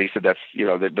Joseph about it. He said that's,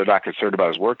 they're not concerned about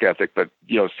his work ethic, but,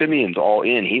 Siemian's all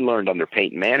in. He learned under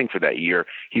Peyton Manning for that year.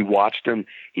 He watched him,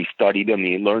 he studied him,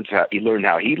 he learned how he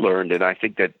learned. And I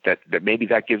think that maybe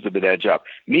that gives him an edge up.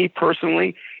 Me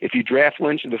personally, if you draft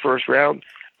Lynch in the first round,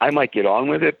 I might get on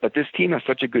with it, but this team has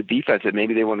such a good defense that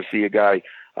maybe they want to see a guy,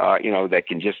 that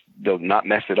can they'll not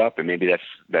mess it up. And maybe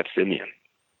that's Siemian.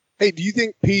 Hey, do you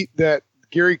think, Pete, that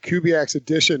Gary Kubiak's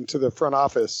addition to the front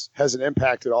office has an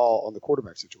impact at all on the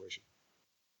quarterback situation?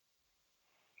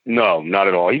 No, not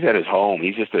at all. He's at his home.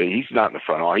 He's not in the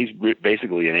front office. He's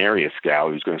basically an area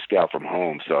scout who's going to scout from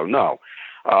home. So no,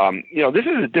 this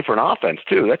is a different offense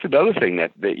too. That's another thing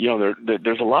that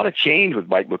there's a lot of change with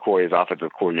Mike McCoy as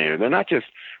offensive coordinator. They're not just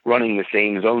running the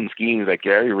same zone schemes that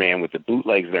Gary ran with the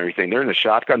bootlegs and everything. They're in the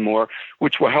shotgun more,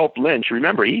 which will help Lynch.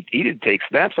 Remember, he didn't take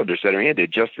snaps under center. He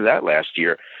did just that last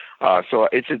year. So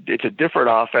it's a different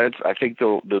offense. I think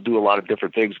they'll do a lot of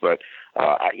different things, but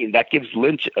that gives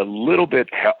Lynch a little bit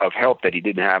of help that he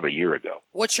didn't have a year ago.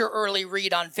 What's your early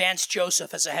read on Vance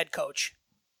Joseph as a head coach?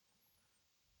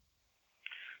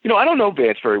 I don't know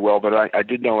Vance very well, but I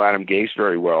did know Adam Gase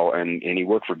very well, and he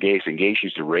worked for Gase, and Gase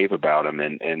used to rave about him.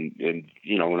 And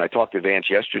when I talked to Vance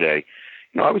yesterday,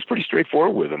 I was pretty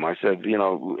straightforward with him. I said,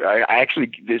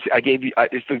 it's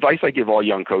the advice I give all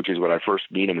young coaches when I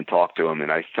first meet them and talk to them,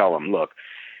 and I tell them, look,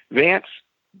 Vance,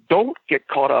 don't get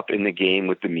caught up in the game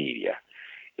with the media.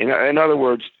 In other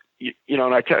words, and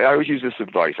I always use this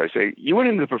advice. I say, you went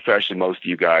into the profession, most of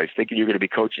you guys, thinking you're going to be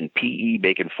coaching PE,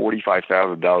 making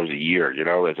 $45,000 a year,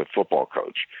 as a football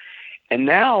coach. And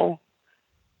now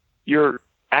you're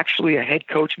actually a head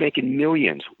coach making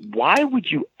millions. Why would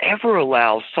you ever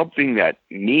allow something that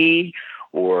me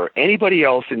or anybody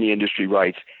else in the industry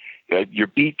writes, your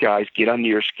beat guys get under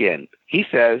your skin? He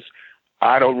says,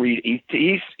 I don't read.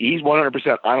 He's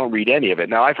 100%. I don't read any of it.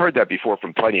 Now I've heard that before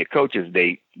from plenty of coaches.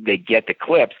 They get the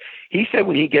clips. He said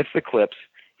when he gets the clips,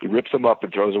 he rips them up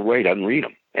and throws away. Doesn't read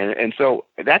them. And so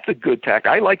that's a good tack.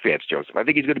 I like Vance Joseph. I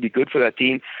think he's going to be good for that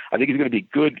team. I think he's going to be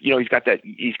good. He's got that.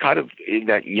 He's kind of in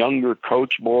that younger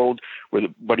coach mold,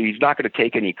 but he's not going to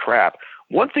take any crap.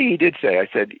 One thing he did say, I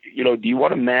said, do you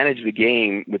want to manage the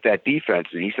game with that defense?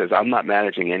 And he says, I'm not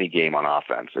managing any game on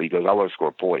offense. So he goes, I want to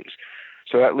score points.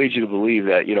 So that leads you to believe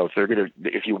that,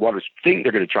 if you want to think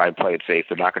they're going to try and play it safe,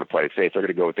 they're not going to play it safe. They're going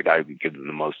to go with the guy who can give them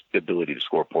the most ability to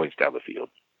score points down the field.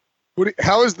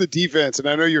 How is the defense? And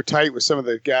I know you're tight with some of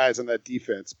the guys on that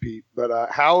defense, Pete, but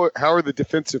how are the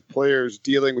defensive players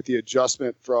dealing with the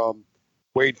adjustment from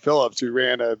Wade Phillips, who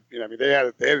ran they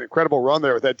had an incredible run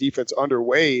there with that defense under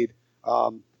Wade,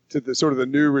 to the sort of the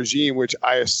new regime, which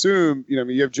I assume,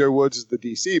 you have Joe Woods as the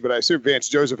DC, but I assume Vance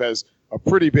Joseph has a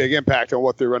pretty big impact on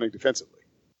what they're running defensively.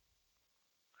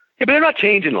 Yeah, but they're not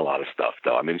changing a lot of stuff,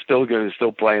 though. I mean, still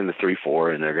playing the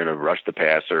 3-4, and they're going to rush the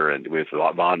passer, and with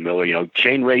Von Miller,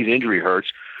 Shane Ray's injury hurts,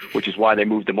 which is why they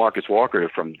moved DeMarcus Walker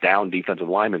from down defensive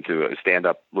lineman to a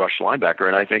stand-up rush linebacker,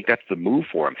 and I think that's the move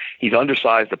for him. He's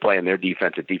undersized to play in their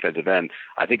defense at defensive end.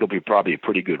 I think he'll be probably a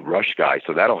pretty good rush guy,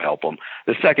 so that'll help him.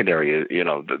 The secondary,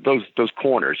 those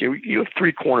corners. You have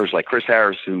three corners like Chris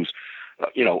Harris, who's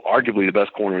arguably the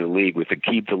best corner in the league with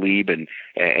Aqib Talib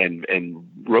and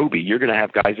Roby. You're going to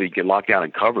have guys that you can lock down in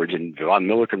coverage, and Von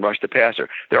Miller can rush the passer.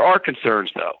 There are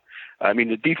concerns, though. I mean,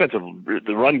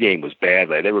 the run game was bad.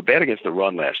 They were bad against the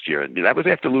run last year, and that was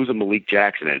after losing Malik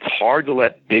Jackson. And it's hard to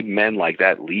let big men like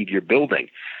that leave your building.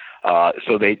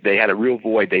 So they had a real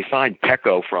void. They signed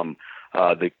Pecco from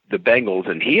the Bengals,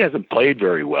 and he hasn't played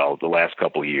very well the last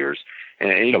couple of years.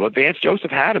 And but Vance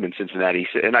Joseph had him in Cincinnati,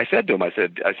 and I said to him, I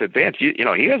said, Vance, he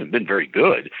hasn't been very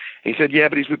good. He said, yeah,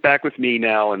 but he's back with me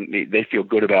now, and they feel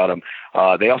good about him.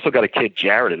 They also got a kid,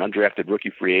 Jarrett, an undrafted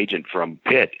rookie free agent from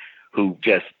Pitt, who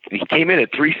he came in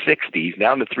at 360, he's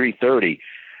down to 330.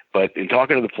 But in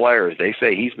talking to the players, they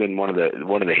say he's been one of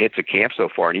the hits at camp so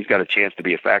far, and he's got a chance to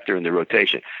be a factor in the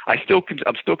rotation. I'm still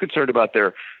concerned about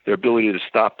their ability to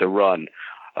stop the run.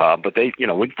 But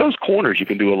with those corners, you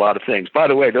can do a lot of things. By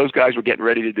the way, those guys were getting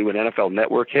ready to do an NFL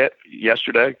Network hit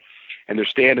yesterday, and they're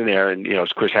standing there, and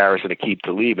it's Chris Harris and Aqib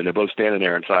Talib, and they're both standing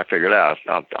there. And so I figured out,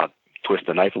 I'll twist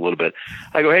the knife a little bit.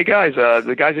 I go, hey guys,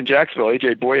 the guys in Jacksonville,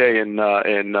 AJ Boye and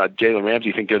Jalen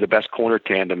Ramsey, think they're the best corner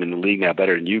tandem in the league now,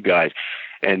 better than you guys.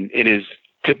 And in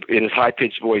his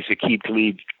high-pitched voice, Aqib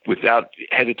Talib, without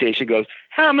hesitation, goes,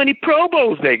 how many Pro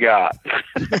Bowls they got?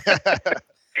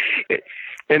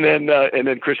 And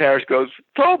then Chris Harris goes,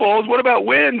 Pro Bowls, what about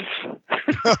wins?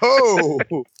 Oh.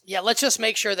 Yeah, let's just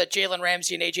make sure that Jalen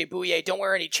Ramsey and AJ Bouye don't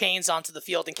wear any chains onto the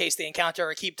field in case they encounter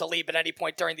Aqib Talib at any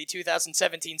point during the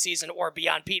 2017 season or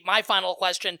beyond. Pete, my final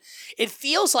question. It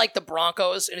feels like the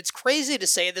Broncos, and it's crazy to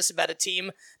say this about a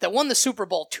team that won the Super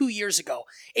Bowl 2 years ago.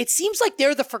 It seems like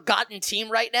they're the forgotten team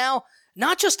right now.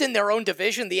 Not just in their own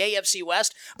division, the AFC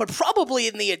West, but probably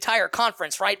in the entire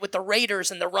conference, right? With the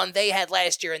Raiders and the run they had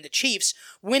last year and the Chiefs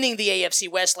winning the AFC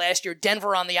West last year,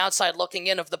 Denver on the outside looking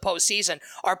in of the postseason.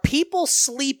 Are people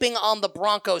sleeping on the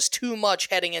Broncos too much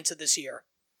heading into this year?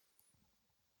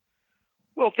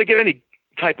 Well, if they get any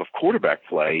type of quarterback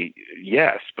play,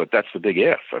 yes, but that's the big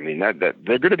if. I mean, that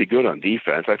they're going to be good on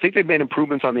defense. I think they've made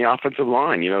improvements on the offensive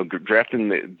line. Drafting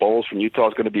the Bowles from Utah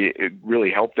is going to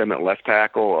really help them at left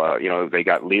tackle. They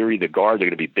got Leary, the guard. They're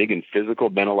going to be big and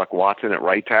physical. Benelec Watson at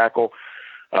right tackle.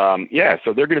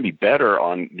 So they're going to be better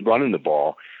on running the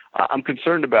ball. I'm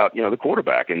concerned about, the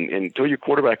quarterback, and until your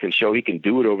quarterback can show he can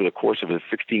do it over the course of a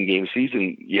 16-game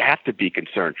season, you have to be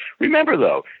concerned. Remember,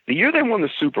 though, the year they won the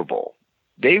Super Bowl,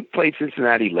 they played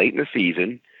Cincinnati late in the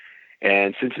season,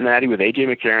 and Cincinnati with A.J.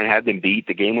 McCarron had them beat.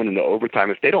 The game went into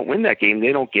overtime. If they don't win that game,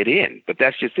 they don't get in. But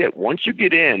that's just it. Once you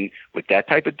get in with that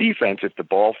type of defense, if the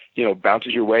ball,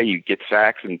 bounces your way, you get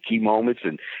sacks and key moments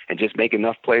and just make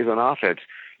enough plays on offense,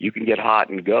 you can get hot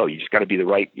and go. You just got to be the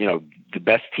right, the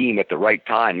best team at the right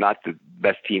time, not the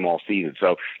best team all season.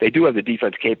 So they do have the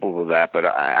defense capable of that, but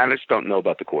I just don't know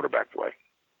about the quarterback play.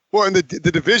 Well, and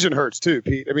the division hurts too,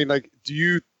 Pete. I mean,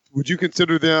 would you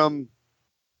consider them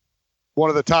one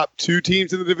of the top two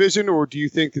teams in the division, or do you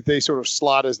think that they sort of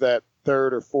slot as that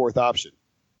third or fourth option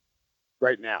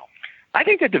right now? I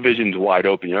think that division's wide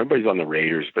open. Everybody's on the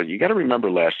Raiders, but you got to remember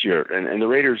last year, and the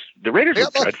Raiders were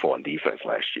dreadful on defense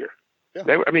last year.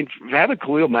 Yeah. Having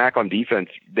Khalil Mack on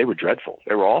defense, they were dreadful.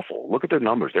 They were awful. Look at their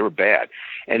numbers; they were bad,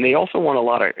 and they also won a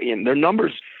lot of. Their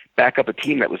numbers back up a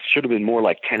team that should have been more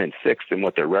like 10-6 than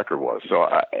what their record was. So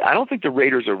I don't think the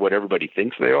Raiders are what everybody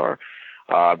thinks they are.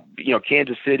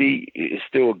 Kansas City is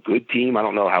still a good team. I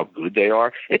don't know how good they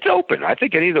are. It's open. I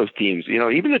think any of those teams,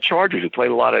 even the Chargers, who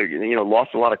played a lot of,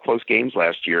 lost a lot of close games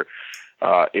last year.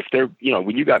 If they're,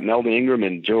 when you got Melvin Ingram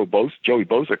and Joey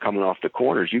Bosa coming off the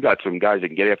corners, you got some guys that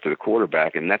can get after the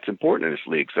quarterback, and that's important in this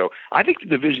league. So I think the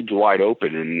division's wide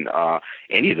open, and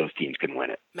any of those teams can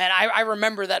win it. Man, I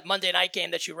remember that Monday night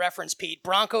game that you referenced, Pete.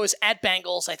 Broncos at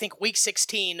Bengals, I think week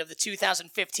 16 of the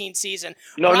 2015 season.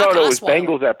 No, it was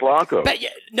Bengals at Broncos.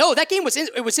 No, that game was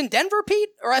in Denver, Pete?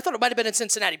 Or I thought it might have been in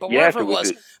Cincinnati, but wherever it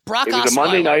was. Brock Osweiler. It was a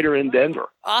Monday nighter in Denver.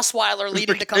 Osweiler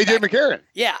leading to comeback. A.J. McCarron.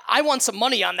 Yeah, I won some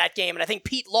money on that game, and I think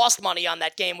Pete lost money on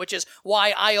that game, which is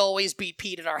why I always beat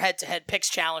Pete at our head-to-head picks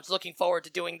challenge. Looking forward to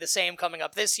doing the same coming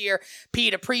up this year.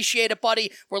 Pete, appreciate it,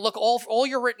 buddy. We're looking all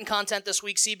your written content this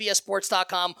week,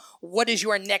 CBSSports.com. What is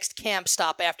your next camp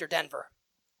stop after Denver?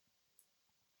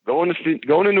 Going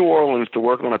to New Orleans to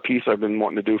work on a piece I've been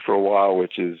wanting to do for a while,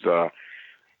 which is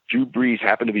Drew Brees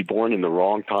happened to be born in the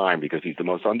wrong time because he's the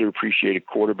most underappreciated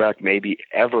quarterback maybe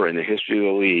ever in the history of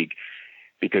the league,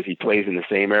 because he plays in the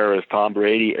same era as Tom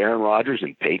Brady, Aaron Rodgers,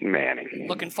 and Peyton Manning.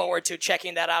 Looking forward to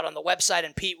checking that out on the website.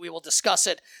 And Pete, we will discuss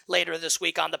it later this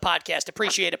week on the podcast.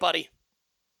 Appreciate it, buddy.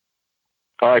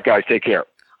 All right, guys, take care.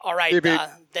 All right,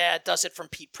 that does it from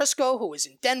Pete Prisco, who is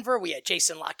in Denver. We had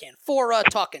Jason Canfora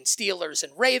talking Steelers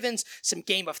and Ravens, some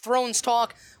Game of Thrones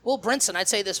talk. Will Brinson, I'd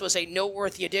say this was a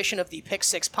noteworthy edition of the Pick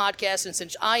Six podcast, and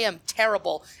since I am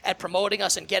terrible at promoting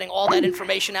us and getting all that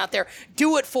information out there,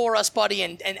 do it for us, buddy,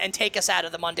 and take us out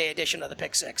of the Monday edition of the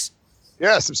Pick Six.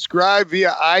 Yeah, subscribe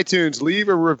via iTunes. Leave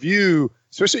a review,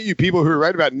 especially you people who are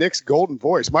right about Nick's golden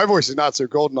voice. My voice is not so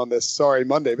golden on this, sorry,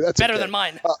 Monday, but that's better okay. Than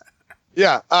mine.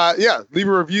 Yeah. Leave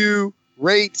a review,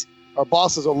 rate. Our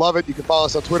bosses will love it. You can follow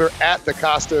us on Twitter at the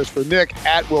Kostos for Nick,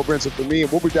 at Will Brinson for me,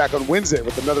 and we'll be back on Wednesday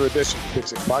with another edition of the Pick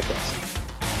Six Podcast.